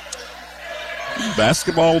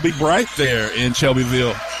 Basketball will be bright there in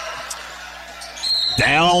Shelbyville.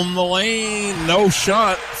 Down the lane, no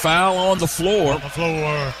shot, foul on the floor. On the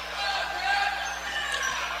floor.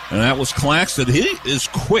 And that was Claxton. He is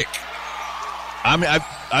quick. I mean,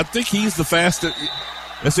 I think he's the fastest.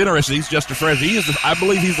 That's interesting. He's just a freshman. I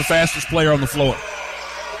believe he's the fastest player on the floor.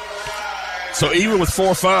 So even with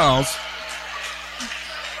 4 fouls,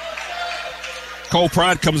 Cole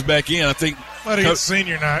Pride comes back in. I think. But he's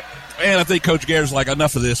senior night. And I think Coach Gare's like,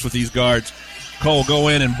 enough of this with these guards. Cole, go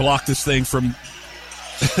in and block this thing from.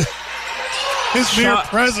 His mere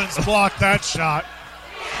presence blocked that shot.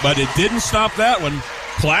 But it didn't stop that one.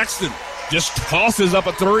 Claxton just tosses up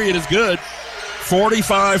a 3. It is good.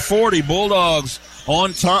 45-40. Bulldogs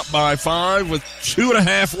on top by 5 with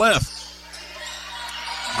 2.5 left.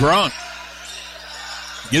 Grunt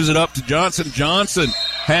gives it up to Johnson. Johnson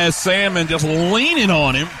has Salmon just leaning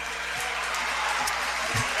on him.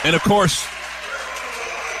 And, of course,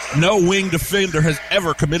 no wing defender has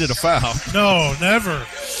ever committed a foul. No, never.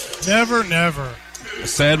 Never.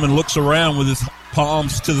 Salmon looks around with his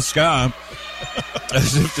palms to the sky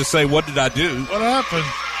as if to say, what did I do? What happened?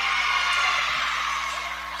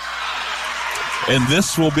 And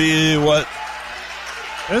this will be what?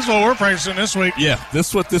 This is what we're practicing this week. Yeah, this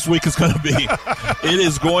is what this week is going to be. It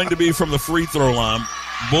is going to be from the free throw line.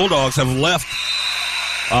 Bulldogs have left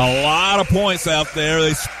a lot of points out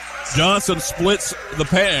there. Johnson splits the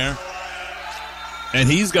pair, and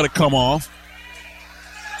he's going to come off.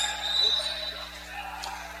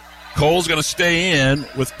 Cole's going to stay in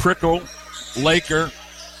with Prickle, Laker,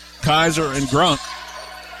 Kaiser, and Grunk.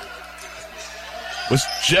 Was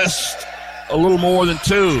just a little more than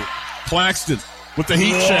 2. Claxton with the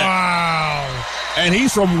heat check. Wow. And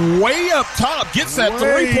he's from way up top. Gets that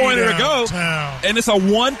 3-pointer to go. And it's a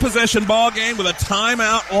 1-possession ball game with a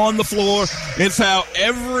timeout on the floor. It's how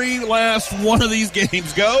every last one of these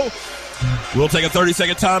games go. We'll take a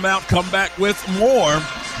 30-second timeout, come back with more.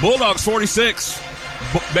 Bulldogs 46,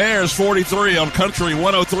 Bears 43 on Country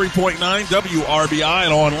 103.9 WRBI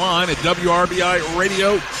and online at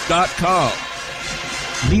WRBIRadio.com.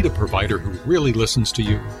 Need a provider who really listens to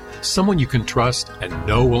you? Someone you can trust and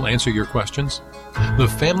know will answer your questions? The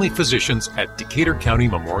family physicians at Decatur County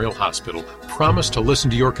Memorial Hospital promise to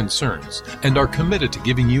listen to your concerns and are committed to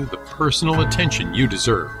giving you the personal attention you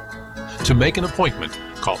deserve. To make an appointment,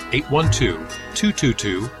 call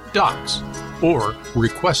 812-222-DOCS or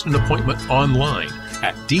request an appointment online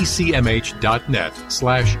at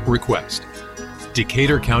dcmh.net/request.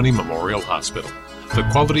 Decatur County Memorial Hospital. The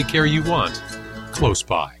quality care you want, close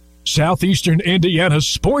by. Southeastern Indiana's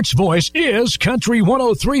sports voice is Country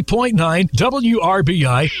 103.9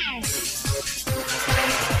 WRBI.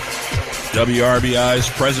 WRBI's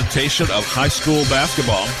presentation of high school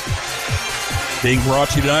basketball being brought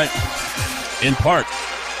to you tonight in part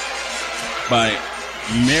by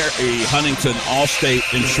Mary Huntington Allstate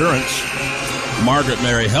Insurance, Margaret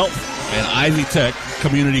Mary Health, and Ivy Tech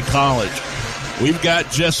Community College. We've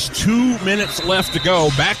got just 2 minutes left to go.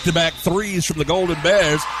 Back-to-back threes from the Golden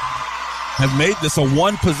Bears have made this a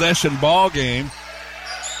one-possession ball game.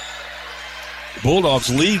 The Bulldogs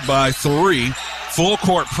lead by 3. Full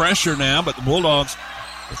court pressure now, but the Bulldogs,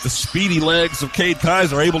 with the speedy legs of Cade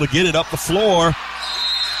Kaiser, are able to get it up the floor.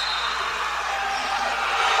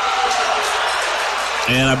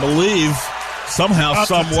 And I believe somehow,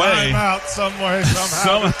 some way,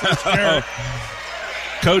 somehow,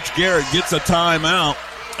 Coach Garrett gets a timeout,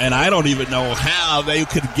 and I don't even know how they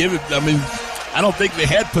could give it. I mean, I don't think they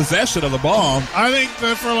had possession of the ball. I think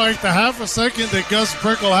that for like the half a second that Gus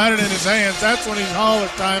Prickle had it in his hands, that's when he hauled a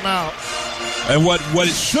timeout. And what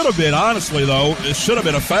it should have been, honestly, though, it should have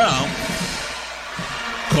been a foul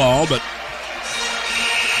call, but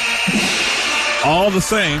all the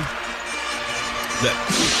same,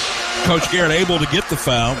 that Coach Garrett able to get the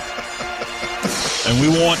foul. And we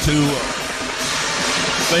want to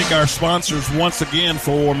thank our sponsors once again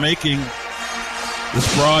for making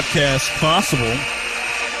this broadcast possible.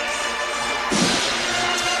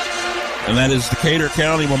 And that is Decatur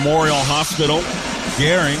County Memorial Hospital,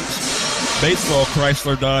 Garings, Batesville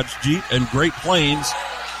Chrysler Dodge Jeep, and Great Plains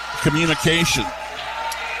Communication.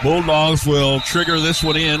 Bulldogs will trigger this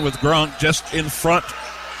one in with Grunk just in front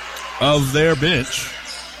of their bench.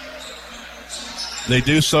 They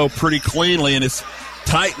do so pretty cleanly, and it's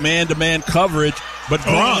tight man-to-man coverage. But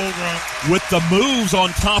Grunk, with the moves on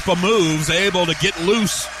top of moves, able to get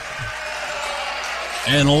loose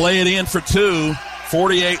and lay it in for 2.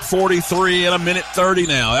 48-43 in a minute 30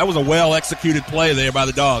 now. That was a well-executed play there by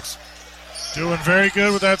the Dogs. Doing very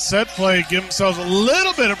good with that set play. Give themselves a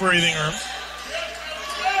little bit of breathing room.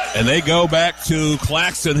 And they go back to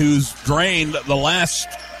Claxton, who's drained the last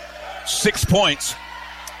 6 points.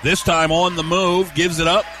 This time on the move, gives it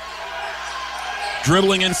up.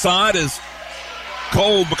 Dribbling inside as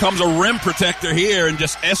Cole becomes a rim protector here and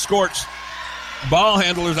just escorts ball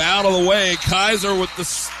handlers out of the way. Kaiser with the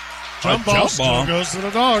jump ball still goes to the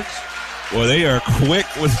Dogs. Well, they are quick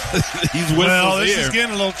with these whistles. Well, this here. is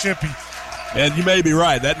getting a little chippy. And you may be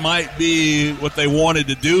right. That might be what they wanted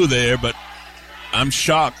to do there, but I'm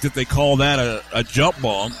shocked that they call that a jump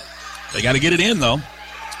ball. They got to get it in, though.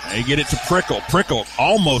 They get it to Prickle. Prickle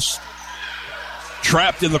almost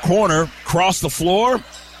trapped in the corner, cross the floor.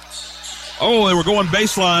 Oh, they were going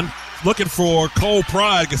baseline looking for Cole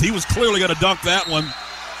Pride because he was clearly going to dunk that one.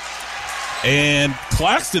 And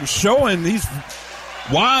Claxton showing he's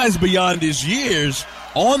wise beyond his years.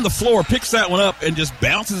 On the floor, picks that one up and just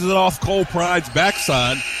bounces it off Cole Pride's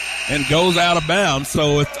backside and goes out of bounds.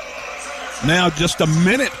 So it's now just a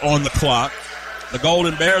minute on the clock. The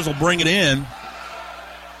Golden Bears will bring it in.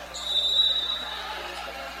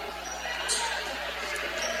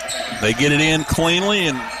 They get it in cleanly,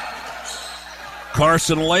 and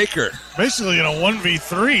Carson Laker. Basically in a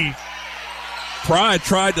 1v3. Pride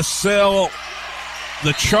tried to sell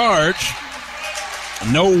the charge.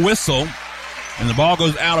 No whistle. And the ball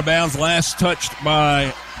goes out of bounds. Last touched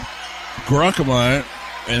by Grunkemeyer.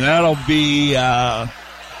 And that'll be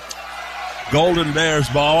Golden Bears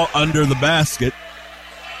ball under the basket.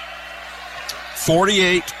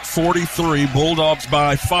 48-43. Bulldogs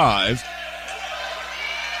by 5.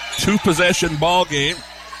 2-possession ball game.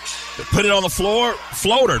 They put it on the floor.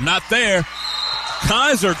 Floater, not there.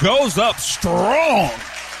 Kaiser goes up strong.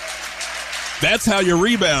 That's how you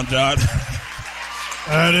rebound, John.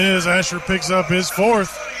 That is. Asher picks up his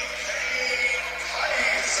 4th.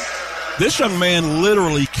 This young man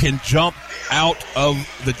literally can jump out of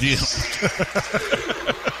the gym.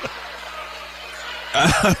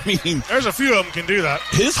 I mean, there's a few of them can do that.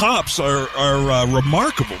 His hops are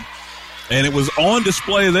remarkable. And it was on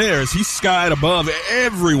display there as he skied above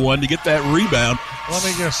everyone to get that rebound. Let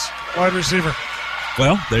me guess. Wide receiver.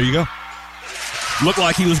 Well, there you go. Looked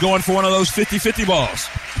like he was going for one of those 50-50 balls.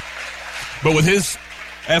 But with his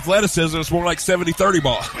athleticism, it's more like 70-30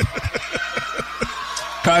 ball.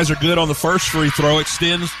 Kaiser good on the first free throw.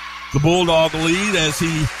 Extends the Bulldog lead as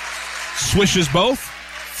he swishes both.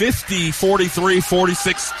 50-43,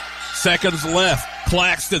 46 seconds left.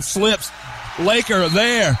 Claxton slips. Laker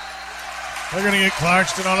there. They're going to get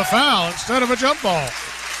Claxton on a foul instead of a jump ball.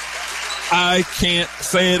 I can't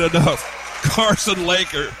say it enough. Carson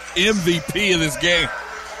Laker, MVP of this game.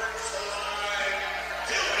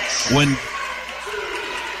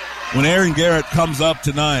 When Aaron Garrett comes up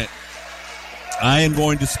tonight, I am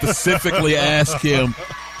going to specifically ask him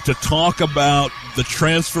to talk about the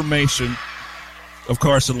transformation of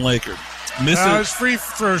Carson Laker. Misses. His free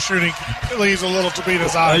throw shooting leaves a little to be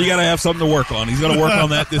desired. You got to have something to work on. He's going to work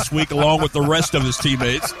on that this week along with the rest of his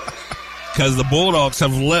teammates because the Bulldogs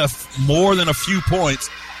have left more than a few points.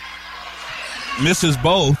 Misses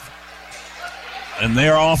both, and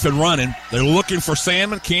they're off and running. They're looking for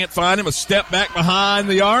Sandman. Can't find him. A step back behind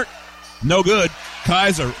the arc. No good.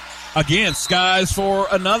 Kaiser again skies for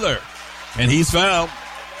another, and he's fouled.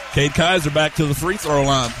 Cade Kaiser back to the free throw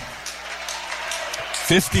line.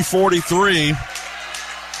 50-43.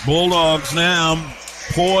 Bulldogs now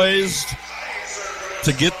poised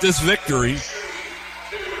to get this victory.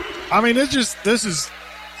 I mean, this is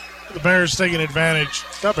the Bears taking advantage.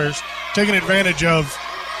 Not Bears taking advantage of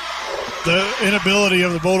the inability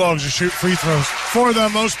of the Bulldogs to shoot free throws for the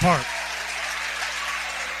most part.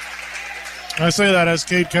 I say that as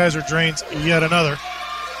Cade Kaiser drains yet another.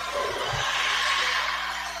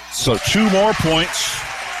 So 2 more points.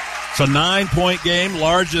 It's a 9-point game,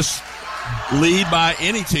 largest lead by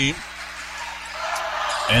any team.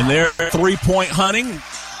 And they're 3-point hunting.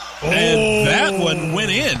 And that one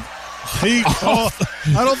went in. He called,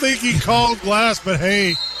 I don't think he called glass, but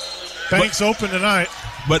hey, Banks open tonight.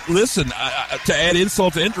 But listen, to add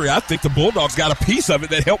insult to injury, I think the Bulldogs got a piece of it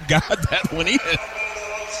that helped guide that one in.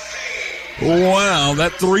 Wow,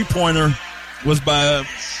 that three-pointer was by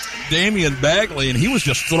Damian Bagley, and he was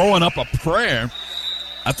just throwing up a prayer.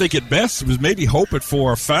 I think at best it was maybe hoping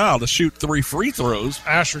for a foul to shoot 3 free throws.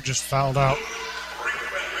 Asher just fouled out.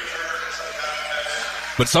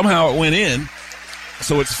 But somehow it went in.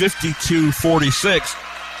 So it's 52-46.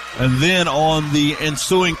 And then on the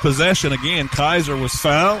ensuing possession, again, Kaiser was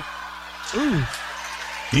fouled. Ooh.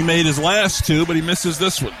 He made his last 2, but he misses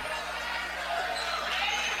this one.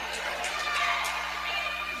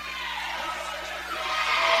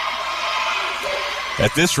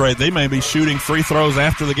 At this rate, they may be shooting free throws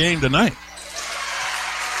after the game tonight.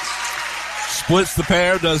 Splits the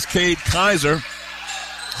pair, does Cade Kaiser.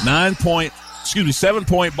 7-point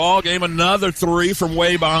ball game. Another 3 from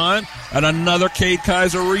way behind, and another Cade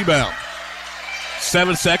Kaiser rebound.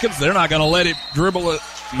 7 seconds. They're not going to let him dribble it.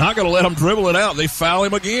 Not going to let him dribble it out. They foul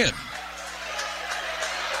him again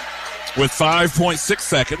with 5.6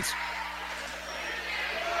 seconds.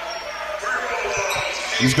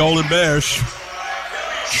 These Golden Bears,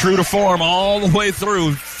 true to form all the way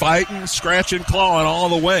through, fighting, scratching, clawing all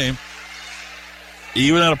the way.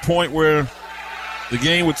 Even at a point where the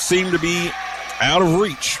game would seem to be out of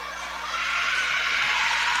reach.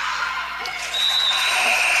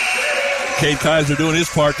 Cade Kaiser doing his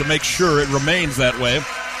part to make sure it remains that way.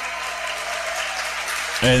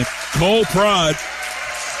 And Cole Pride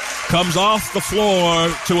comes off the floor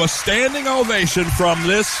to a standing ovation from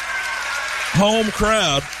this home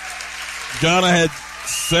crowd. John, I had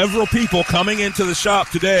several people coming into the shop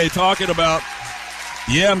today talking about,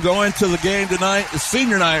 I'm going to the game tonight. It's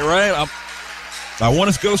senior night, right? I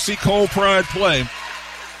want to go see Cole Pride play.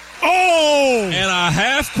 Oh! And a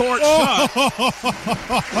half-court shot.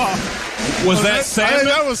 Was that Sandman? I think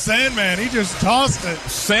that was Sandman. He just tossed it.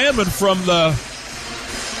 Sandman from the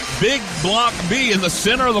big block B in the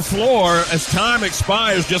center of the floor, as time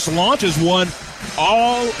expires, just launches one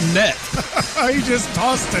all net. He just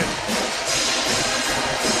tossed it.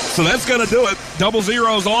 So that's going to do it. Double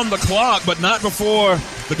zeros on the clock, but not before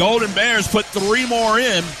the Golden Bears put 3 more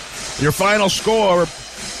in. Your final score,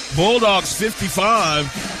 Bulldogs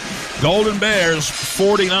 55, Golden Bears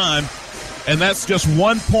 49, and that's just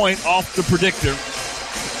 1 point off the predictor.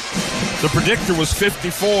 The predictor was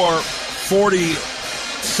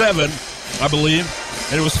 54-47, I believe,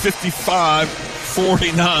 and it was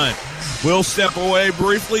 55-49. We'll step away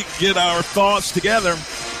briefly, get our thoughts together,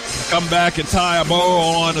 come back and tie a bow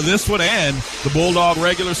on this one and the Bulldog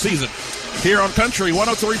regular season. Here on Country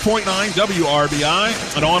 103.9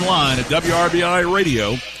 WRBI and online at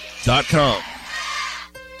WRBIRadio.com.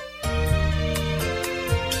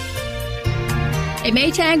 A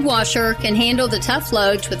Maytag washer can handle the tough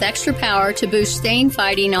loads with extra power to boost stain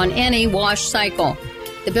fighting on any wash cycle.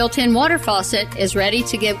 The built-in water faucet is ready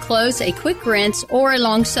to give clothes a quick rinse or a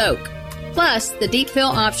long soak. Plus, the deep fill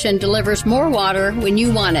option delivers more water when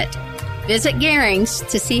you want it. Visit Gehring's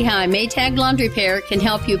to see how a Maytag laundry pair can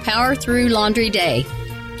help you power through laundry day.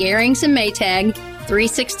 Gehring's and Maytag,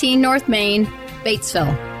 316 North Main,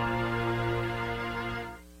 Batesville.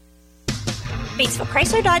 Batesville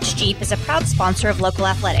Chrysler Dodge Jeep is a proud sponsor of local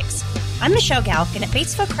athletics. I'm Michelle Galk, and at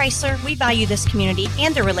Batesville Chrysler, we value this community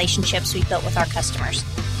and the relationships we've built with our customers.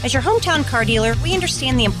 As your hometown car dealer, we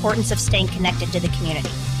understand the importance of staying connected to the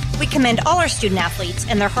community. We commend all our student athletes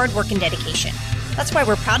and their hard work and dedication. That's why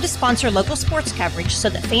we're proud to sponsor local sports coverage so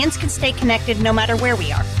that fans can stay connected no matter where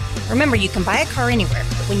we are. Remember, you can buy a car anywhere,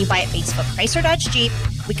 but when you buy at Batesville Chrysler Dodge Jeep,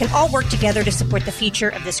 we can all work together to support the future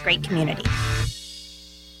of this great community.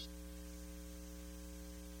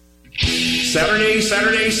 Saturday.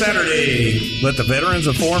 Let the Veterans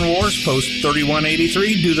of Foreign Wars Post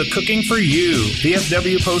 3183 do the cooking for you.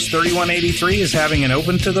 VFW Post 3183 is having an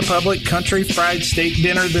open to the public country fried steak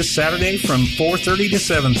dinner this Saturday from 4:30 to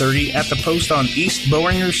 7:30 at the Post on East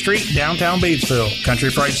Boehringer Street, downtown Batesville. Country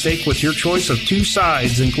fried steak with your choice of 2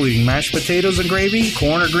 sides, including mashed potatoes and gravy,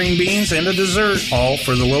 corn or green beans, and a dessert, all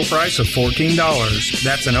for the low price of $14.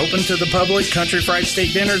 That's an open to the public country fried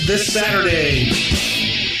steak dinner this Saturday.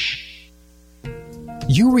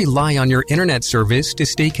 You rely on your internet service to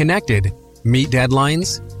stay connected, meet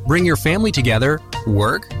deadlines, bring your family together,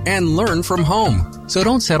 work, and learn from home. So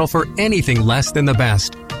don't settle for anything less than the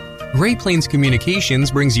best. Great Plains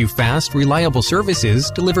Communications brings you fast, reliable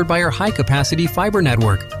services delivered by our high-capacity fiber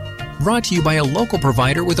network. Brought to you by a local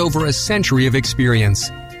provider with over a century of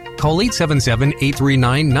experience. Call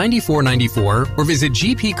 877-839-9494 or visit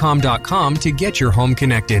gpcom.com to get your home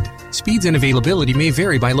connected. Speeds and availability may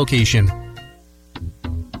vary by location.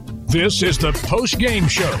 This is the post-game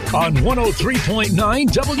show on 103.9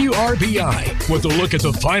 WRBI with a look at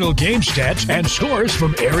the final game stats and scores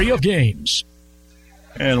from area games.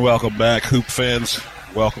 And welcome back, Hoop fans.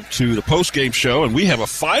 Welcome to the post-game show, and we have a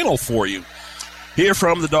final for you here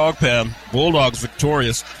from the Dog Pound. Bulldogs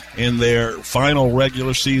victorious in their final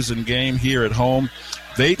regular season game here at home.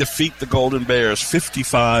 They defeat the Golden Bears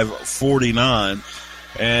 55-49.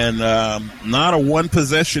 And not a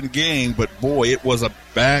one-possession game, but, boy, it was a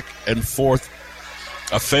back-and-forth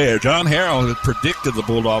affair. John Harrell had predicted the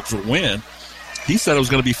Bulldogs would win. He said it was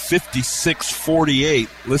going to be 56-48.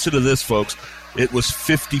 Listen to this, folks. It was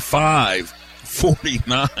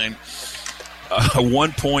 55-49. A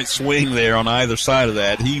one-point swing there on either side of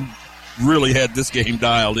that. He really had this game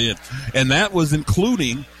dialed in. And that was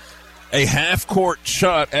including a half-court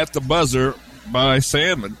shot at the buzzer by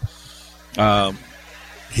Sandman.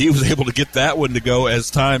 He was able to get that one to go as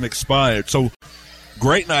time expired. So,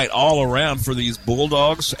 great night all around for these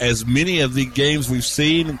Bulldogs. As many of the games we've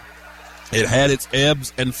seen, it had its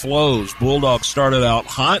ebbs and flows. Bulldogs started out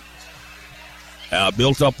hot,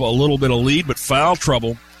 built up a little bit of lead, but foul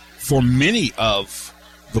trouble for many of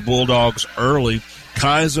the Bulldogs early.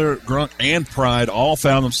 Kaiser, Grunk, and Pride all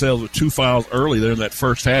found themselves with 2 fouls early there in that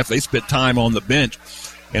first half. They spent time on the bench.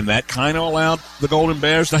 And that kind of allowed the Golden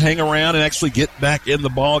Bears to hang around and actually get back in the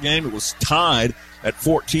ball game. It was tied at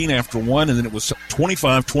 14 after 1, and then it was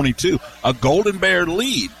 25-22. A Golden Bear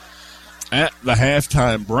lead at the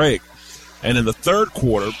halftime break. And in the third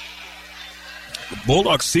quarter, the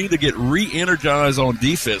Bulldogs seemed to get re-energized on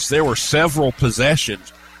defense. There were several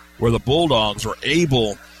possessions where the Bulldogs were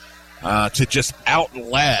able to just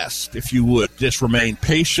outlast, if you would, just remain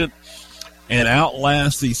patient and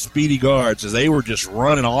outlast these speedy guards as they were just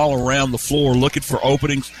running all around the floor looking for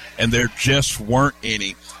openings, and there just weren't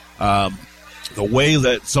any. The way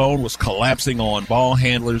that zone was collapsing on ball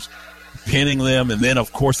handlers, pinning them, and then,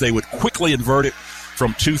 of course, they would quickly invert it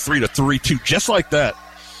from 2-3 to 3-2, just like that.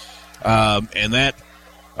 And that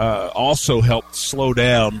also helped slow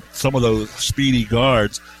down some of those speedy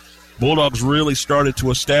guards. Bulldogs really started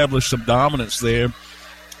to establish some dominance there,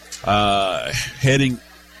 heading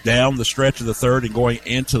down the stretch of the third and going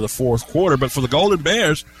into the fourth quarter. But for the Golden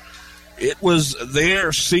Bears, it was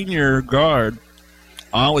their senior guard,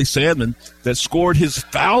 Ollie Sandman, that scored his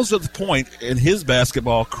 1,000th point in his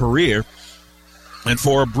basketball career. And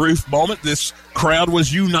for a brief moment, this crowd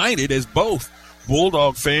was united as both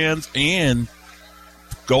Bulldog fans and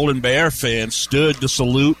Golden Bear fans stood to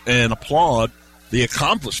salute and applaud the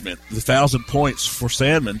accomplishment, the 1,000 points for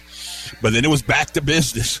Sandman. But then it was back to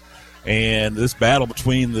business. And this battle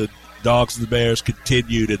between the Dogs and the Bears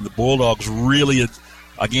continued, and the Bulldogs really,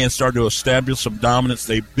 again, started to establish some dominance.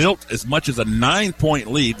 They built as much as a 9-point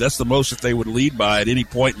lead. That's the most that they would lead by at any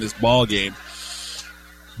point in this ball game.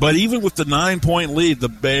 But even with the 9-point lead, the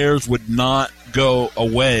Bears would not go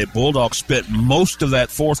away. Bulldogs spent most of that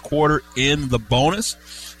fourth quarter in the bonus,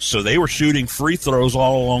 so they were shooting free throws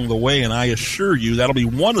all along the way, and I assure you that'll be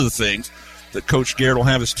one of the things that Coach Garrett will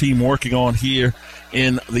have his team working on here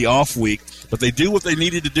in the off week. But they do what they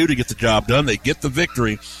needed to do to get the job done. They get the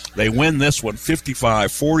victory. They win this one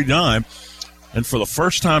 55-49. And for the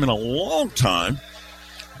first time in a long time,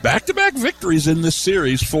 back-to-back victories in this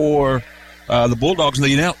series for the Bulldogs.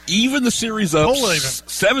 They now even the series up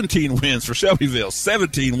 17 wins for Shelbyville.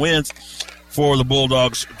 17 wins for the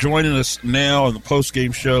Bulldogs. Joining us now in the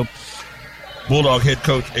post-game show, Bulldog head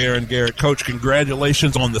coach Aaron Garrett. Coach,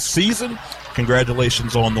 congratulations on the season.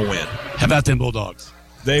 Congratulations on the win. How about them Bulldogs?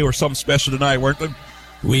 They were something special tonight, weren't they?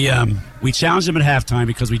 We challenged them at halftime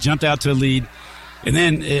because we jumped out to a lead. And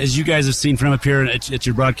then, as you guys have seen from up here at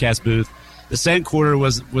your broadcast booth, the second quarter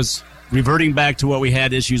was reverting back to what we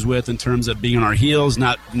had issues with in terms of being on our heels,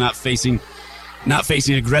 not facing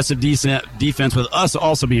aggressive defense, with us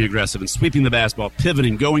also being aggressive and sweeping the basketball,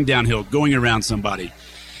 pivoting, going downhill, going around somebody.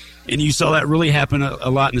 And you saw that really happen a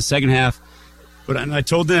lot in the second half. But I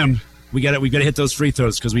told them, we got to hit those free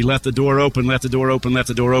throws because we left the door open.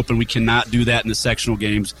 We cannot do that in the sectional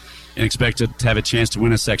games and expect to have a chance to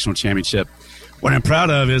win a sectional championship. What I'm proud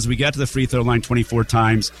of is we got to the free throw line 24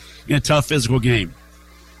 times in a tough physical game.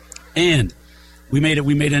 And we made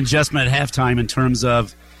an adjustment at halftime in terms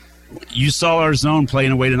of, you saw our zone play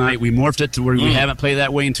in a way tonight. We morphed it to where we haven't played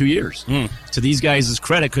that way in 2 years. To these guys'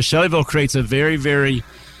 credit, because Shelbyville creates a very, very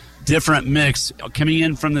different mix. Coming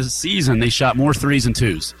in from the season, they shot more threes and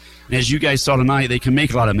twos. And as you guys saw tonight, they can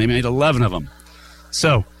make a lot of them. They made 11 of them.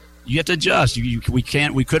 So you have to adjust. We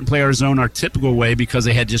couldn't play our zone our typical way because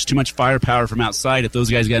they had just too much firepower from outside. If those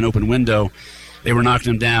guys got an open window, they were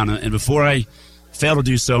knocking them down. And before I fail to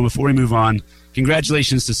do so, before we move on,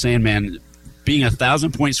 congratulations to Sandman. Being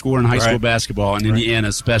 1,000-point scorer in high school basketball in Indiana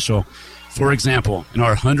is special. For example, in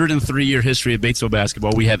our 103-year history of Batesville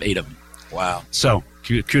basketball, we have 8 of them. Wow. So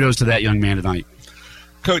kudos to that young man tonight.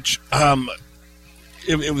 Coach,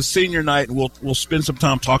 it was senior night, and we'll spend some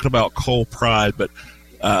time talking about Cole Pride, but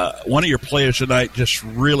one of your players tonight just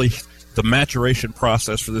really, the maturation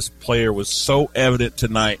process for this player was so evident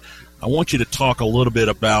tonight. I want you to talk a little bit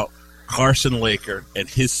about Carson Laker and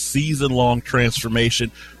his season-long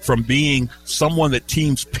transformation from being someone that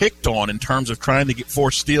teams picked on in terms of trying to get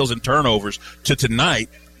 4 steals and turnovers to tonight.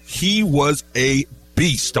 He was a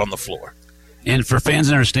beast on the floor. And for fans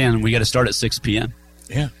to understand, we got to start at 6 p.m.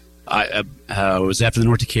 Yeah. It was after the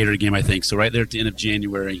North Decatur game, I think. So right there at the end of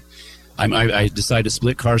January, I decided to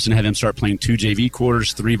split Carson and have him start playing 2 JV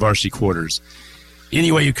quarters, 3 varsity quarters.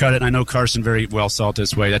 Any way you cut it, and I know Carson very well saw it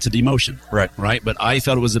this way, that's a demotion. Right? But I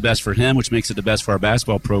felt it was the best for him, which makes it the best for our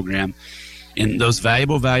basketball program. And those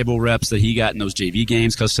valuable reps that he got in those JV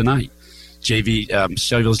games, because tonight,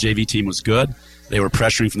 Shelbyville's JV team was good. They were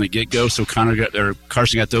pressuring from the get-go, so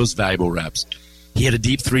Carson got those valuable reps. He had a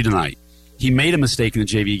deep 3 tonight. He made a mistake in the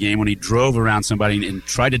JV game when he drove around somebody and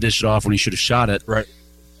tried to dish it off when he should have shot it. Right.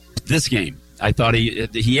 This game, I thought he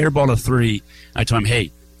airballed a 3. I told him,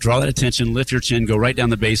 hey, draw that attention, lift your chin, go right down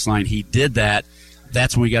the baseline. He did that.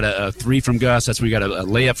 That's when we got a 3 from Gus. That's when we got a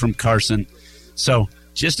layup from Carson. So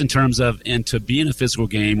just in terms of, and to be in a physical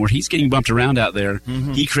game where he's getting bumped around out there,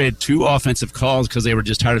 he created 2 offensive calls because they were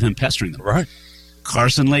just tired of him pestering them. Right.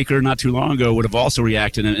 Carson Laker not too long ago would have also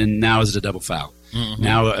reacted, and now is it a double foul?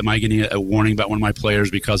 Now am I getting a warning about one of my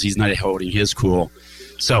players because he's not holding his cool?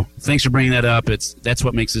 So thanks for bringing that up. That's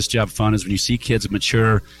what makes this job fun, is when you see kids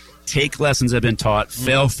mature, take lessons that have been taught,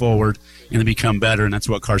 fail forward, and then become better, and that's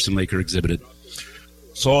what Carson Laker exhibited.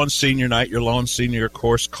 So on senior night, your lone senior, of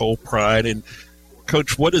course, Cole Pride. And,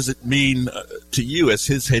 Coach, what does it mean to you as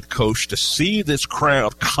his head coach to see this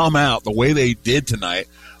crowd come out the way they did tonight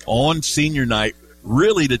on senior night,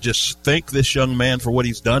 really to just thank this young man for what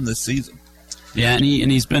he's done this season? Yeah, and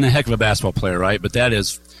he's been a heck of a basketball player, right? But that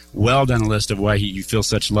is well down the list of why you feel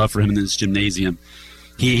such love for him in this gymnasium.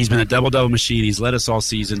 He's been a double-double machine. He's led us all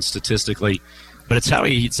season statistically, but it's how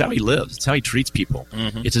he lives. It's how he treats people.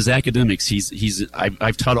 It's his academics.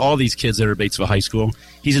 I've taught all these kids that are at Batesville High School.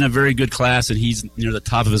 He's in a very good class, and he's near the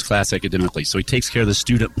top of his class academically. So he takes care of the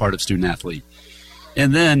student part of student-athlete.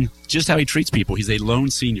 And then just how he treats people. He's a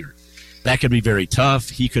lone senior. That could be very tough.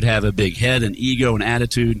 He could have a big head and ego and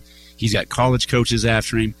attitude. He's got college coaches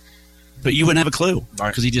after him. But you wouldn't have a clue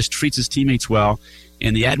because he just treats his teammates well.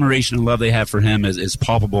 And the admiration and love they have for him is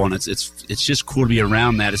palpable, and it's just cool to be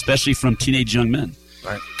around that, especially from teenage young men.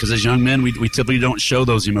 Right. Because as young men, we typically don't show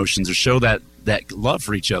those emotions or show that love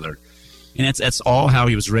for each other. And that's all how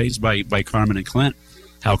he was raised by Carmen and Clint,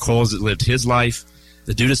 how Cole's lived his life.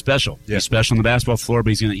 The dude is special. Yeah. He's special on the basketball floor, but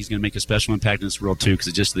he's gonna make a special impact in this world too, because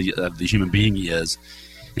it's just the human being he is.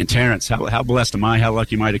 And Terrence, how blessed am I? How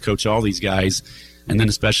lucky am I to coach all these guys? And then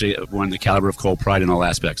especially one the caliber of Cole Pride in all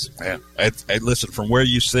aspects. Yeah. Listen, from where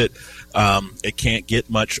you sit, it can't get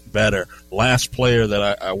much better. Last player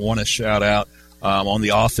that I want to shout out on the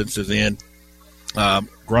offensive end,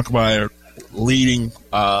 Grunkemeyer leading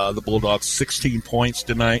the Bulldogs 16 points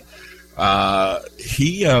tonight.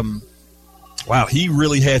 He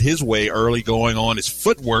really had his way early going on. His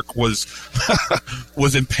footwork was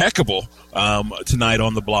was impeccable tonight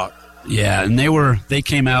on the block. Yeah, and they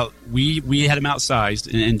came out. We had him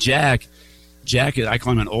outsized, and Jack, I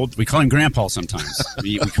call him we call him Grandpa sometimes.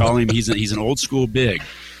 we call him he's an old school big.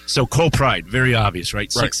 So Cole Pride, very obvious, right?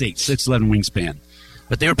 6'8", 6'11" wingspan.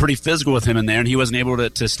 But they were pretty physical with him in there, and he wasn't able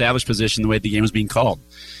to establish position the way the game was being called.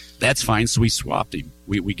 That's fine, so we swapped him.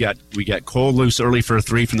 We got Cole loose early for a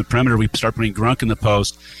 3 from the perimeter. We started putting Grunk in the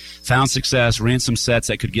post, found success, ran some sets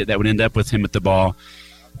that would end up with him at the ball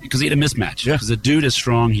because he had a mismatch. Because the dude is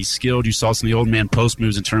strong, he's skilled. You saw some of the old man post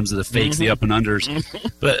moves in terms of the fakes, the up and unders.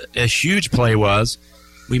 But a huge play was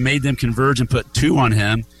we made them converge and put 2 on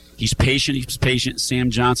him. He's patient.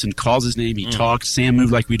 Sam Johnson calls his name. He talks. Sam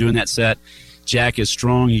moved like we do in that set. Jack is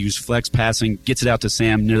strong. He used flex passing, gets it out to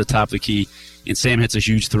Sam near the top of the key, and Sam hits a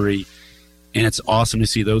huge 3. And it's awesome to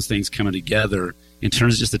see those things coming together in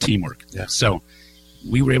terms of just the teamwork. Yeah. So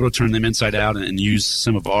we were able to turn them inside out and use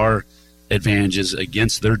some of our advantages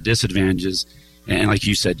against their disadvantages. And like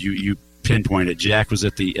you said, you pinpointed, Jack was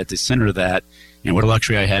at the center of that. And what a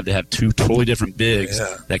luxury I had to have 2 totally different bigs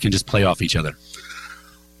that can just play off each other.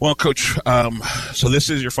 Well, Coach, so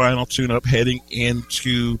this is your final tune-up heading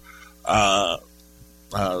into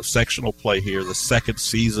sectional play here, the second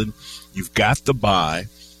season. You've got the bye.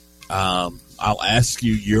 I'll ask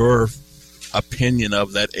you your opinion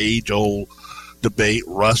of that age-old debate,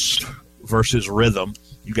 rust versus rhythm.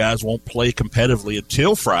 You guys won't play competitively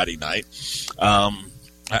until Friday night.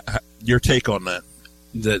 Your take on that?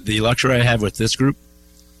 The luxury I have with this group,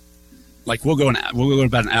 like we'll go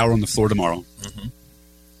about an hour on the floor tomorrow.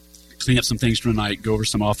 Clean up some things from tonight, go over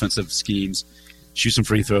some offensive schemes, shoot some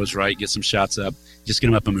free throws, right, get some shots up, just get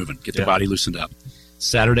them up and moving, get their body loosened up.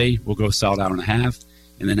 Saturday, we'll go a solid hour and a half,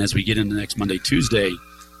 and then as we get into next Monday, Tuesday,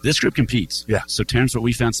 this group competes. Yeah. So, Terrence, what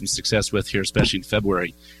we found some success with here, especially in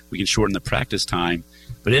February, we can shorten the practice time,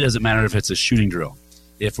 but it doesn't matter if it's a shooting drill.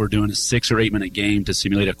 If we're doing a 6 or 8 minute game to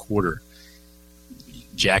simulate a quarter,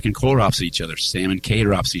 Jack and Cole are opposite each other, Sam and Kate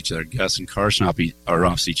are opposite each other, Gus and Carson are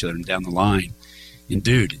opposite each other, and down the line. And,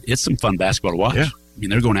 dude, it's some fun basketball to watch. Yeah. I mean,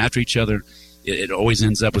 they're going after each other. It always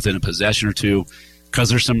ends up within a possession or two because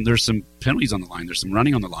there's some penalties on the line. There's some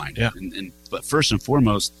running on the line. Yeah. But first and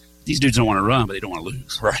foremost, these dudes don't want to run, but they don't want to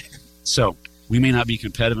lose. Right. So we may not be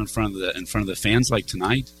competitive in front of the fans like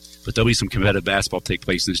tonight, but there'll be some competitive basketball take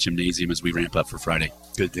place in this gymnasium as we ramp up for Friday.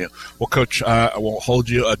 Good deal. Well, Coach, I won't hold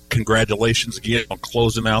you. Congratulations again on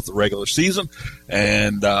closing out the regular season,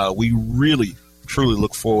 and we really, truly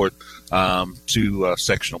look forward to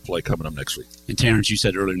sectional play coming up next week. And Terrence, you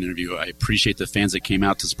said earlier in the interview, I appreciate the fans that came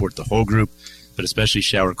out to support the whole group, but especially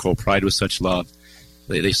Shower Cole Pride with such love.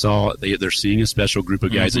 They're seeing a special group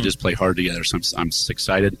of guys that just play hard together. So I'm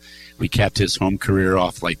excited. We capped his home career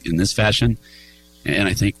off like in this fashion, and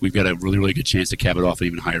I think we've got a really, really good chance to cap it off in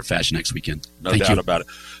even higher fashion next weekend. No doubt about it.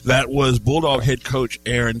 That was Bulldog head coach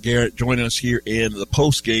Aaron Garrett joining us here in the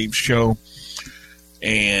post-game show.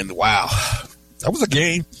 And, wow, that was a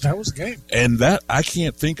game. That was a game. And that I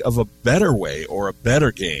can't think of a better way or a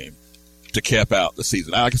better game to cap out the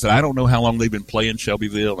season. Like I said, I don't know how long they've been playing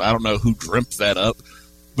Shelbyville. I don't know who dreamt that up,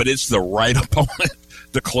 but it's the right opponent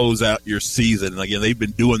to close out your season. And, again, they've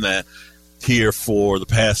been doing that here for the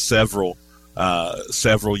past several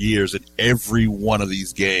years, and every one of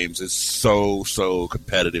these games is so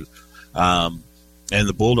competitive. And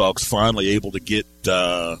the Bulldogs finally able to get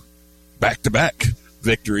back-to-back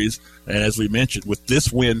victories. And as we mentioned, with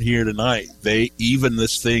this win here tonight, they even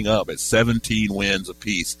this thing up at 17 wins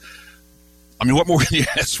apiece. I mean, what more can you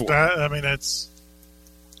ask for? That's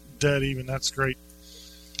dead even. That's great.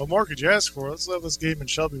 What more could you ask for? Let's have this game in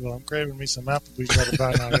Shelbyville. I'm craving me some Applebee's right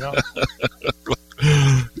about now, you know?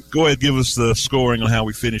 Go ahead, give us the scoring on how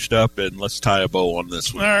we finished up, and let's tie a bow on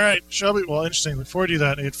this one. All right, Shelby. Well, interesting. Before we do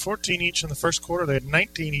that, they had 14 each in the first quarter. They had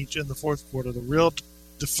 19 each in the fourth quarter. The real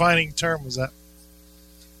defining term was that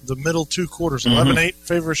the middle two quarters, 11-8 in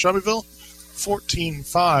favor of Shelbyville,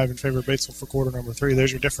 14-5 in favor of Batesville for quarter number 3.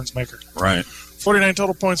 There's your difference maker. Right. 49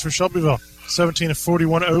 total points for Shelbyville, 17 of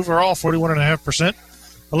 41 overall, 41.5%.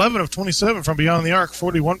 11 of 27 from beyond the arc,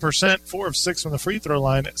 41%. 4 of 6 from the free throw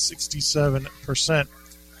line at 67%.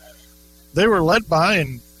 They were led by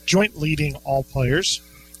and joint leading all players.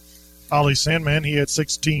 Ollie Sandman, he had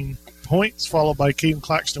 16 points, followed by Caden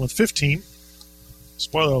Claxton with 15.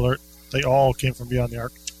 Spoiler alert, they all came from beyond the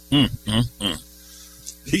arc.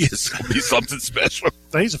 He is going to be something special.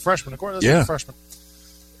 He's a freshman, of course. He's a freshman.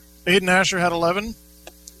 Aiden Asher had 11,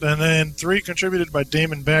 and then 3 contributed by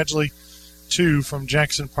Damon Badgley, 2 from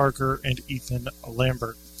Jackson Parker and Ethan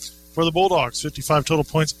Lambert. For the Bulldogs, 55 total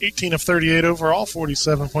points, 18 of 38 overall,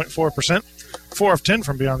 47.4%. 4 of 10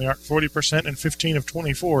 from beyond the arc, 40%, and 15 of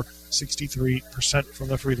 24, 63% from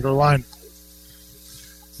the free throw line.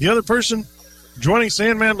 The other person joining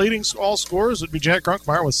Sandman leading all scorers would be Jack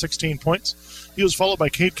Grunkmeyer with 16 points. He was followed by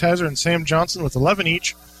Cade Kaiser and Sam Johnson with 11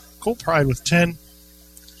 each, Cole Pride with 10,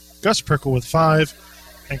 Gus Prickle with 5,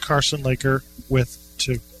 and Carson Laker with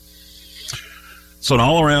too. So an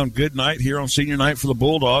all-around good night here on senior night for the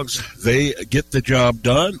Bulldogs. They get the job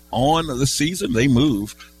done on the season. They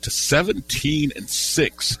move to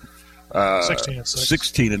 17-6. 16-6.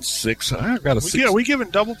 16-6. I got Are we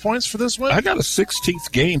giving double points for this win? I got a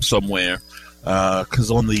 16th game somewhere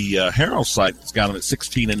because on the Herald site it's got them at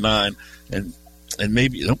 16-9, and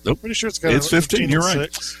maybe nope. Pretty sure it's got it's 15. You're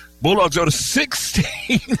right. 6. Bulldogs go to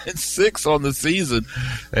 16-6 on the season,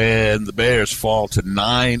 and the Bears fall to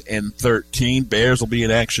 9-13. Bears will be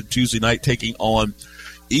in action Tuesday night, taking on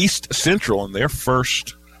East Central in their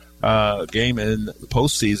first game in the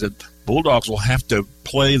postseason. Bulldogs will have to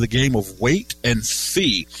play the game of wait and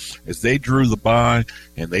see as they drew the bye,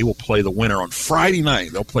 and they will play the winner on Friday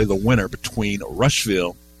night. They'll play the winner between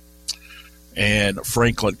Rushville and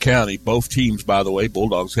Franklin County. Both teams, by the way,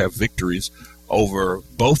 Bulldogs have victories over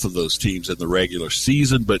both of those teams in the regular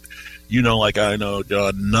season, but you know, like I know,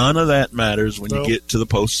 John, none of that matters when you get to the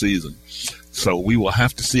postseason. So we will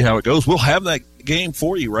have to see how it goes. We'll have that game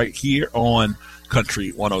for you right here on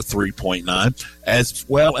Country 103.9, as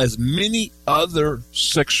well as many other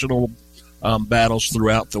sectional battles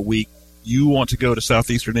throughout the week. You want to go to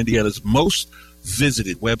Southeastern Indiana's most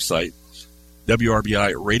visited website,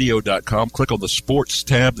 WRBIRadio.com. Click on the sports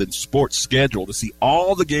tab, then sports schedule to see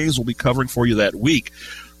all the games we'll be covering for you that week.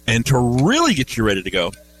 And to really get you ready to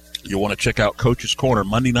go, you'll want to check out Coach's Corner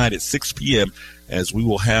Monday night at 6 p.m. as we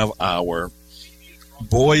will have our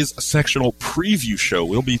boys sectional preview show.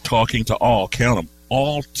 We'll be talking to all 10 of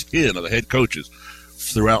the head coaches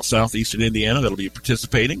throughout Southeastern Indiana that'll be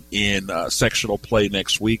participating in sectional play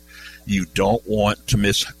next week. You don't want to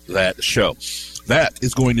miss that show. That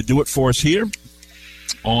is going to do it for us here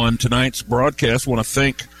on tonight's broadcast. I want to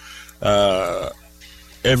thank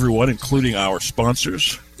everyone, including our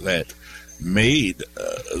sponsors, that made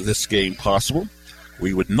this game possible.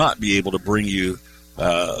 We would not be able to bring you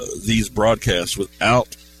these broadcasts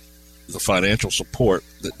without the financial support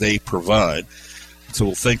that they provide. So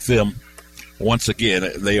we'll thank them once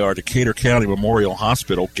again. They are Decatur County Memorial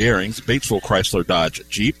Hospital, Garings, Batesville Chrysler Dodge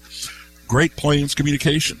Jeep, Great Plains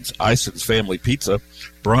Communications, Ison's Family Pizza,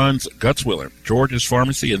 Bruns Gutzwiller, George's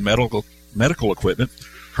Pharmacy and Medical Equipment,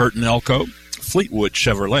 Hurton Elko, Fleetwood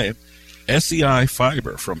Chevrolet, SEI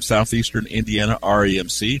Fiber from Southeastern Indiana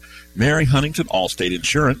REMC, Mary Huntington Allstate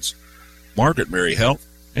Insurance, Margaret Mary Health,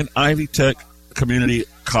 and Ivy Tech Community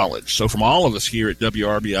College. So from all of us here at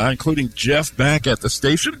WRBI, including Jeff back at the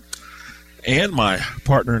station, and my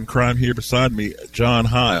partner in crime here beside me, John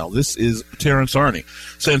Heil, this is Terrence Arney,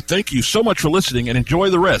 saying thank you so much for listening and enjoy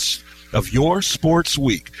the rest of your sports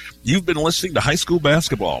week. You've been listening to high school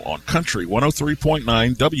basketball on Country 103.9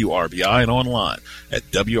 WRBI and online at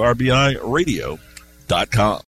WRBIRadio.com.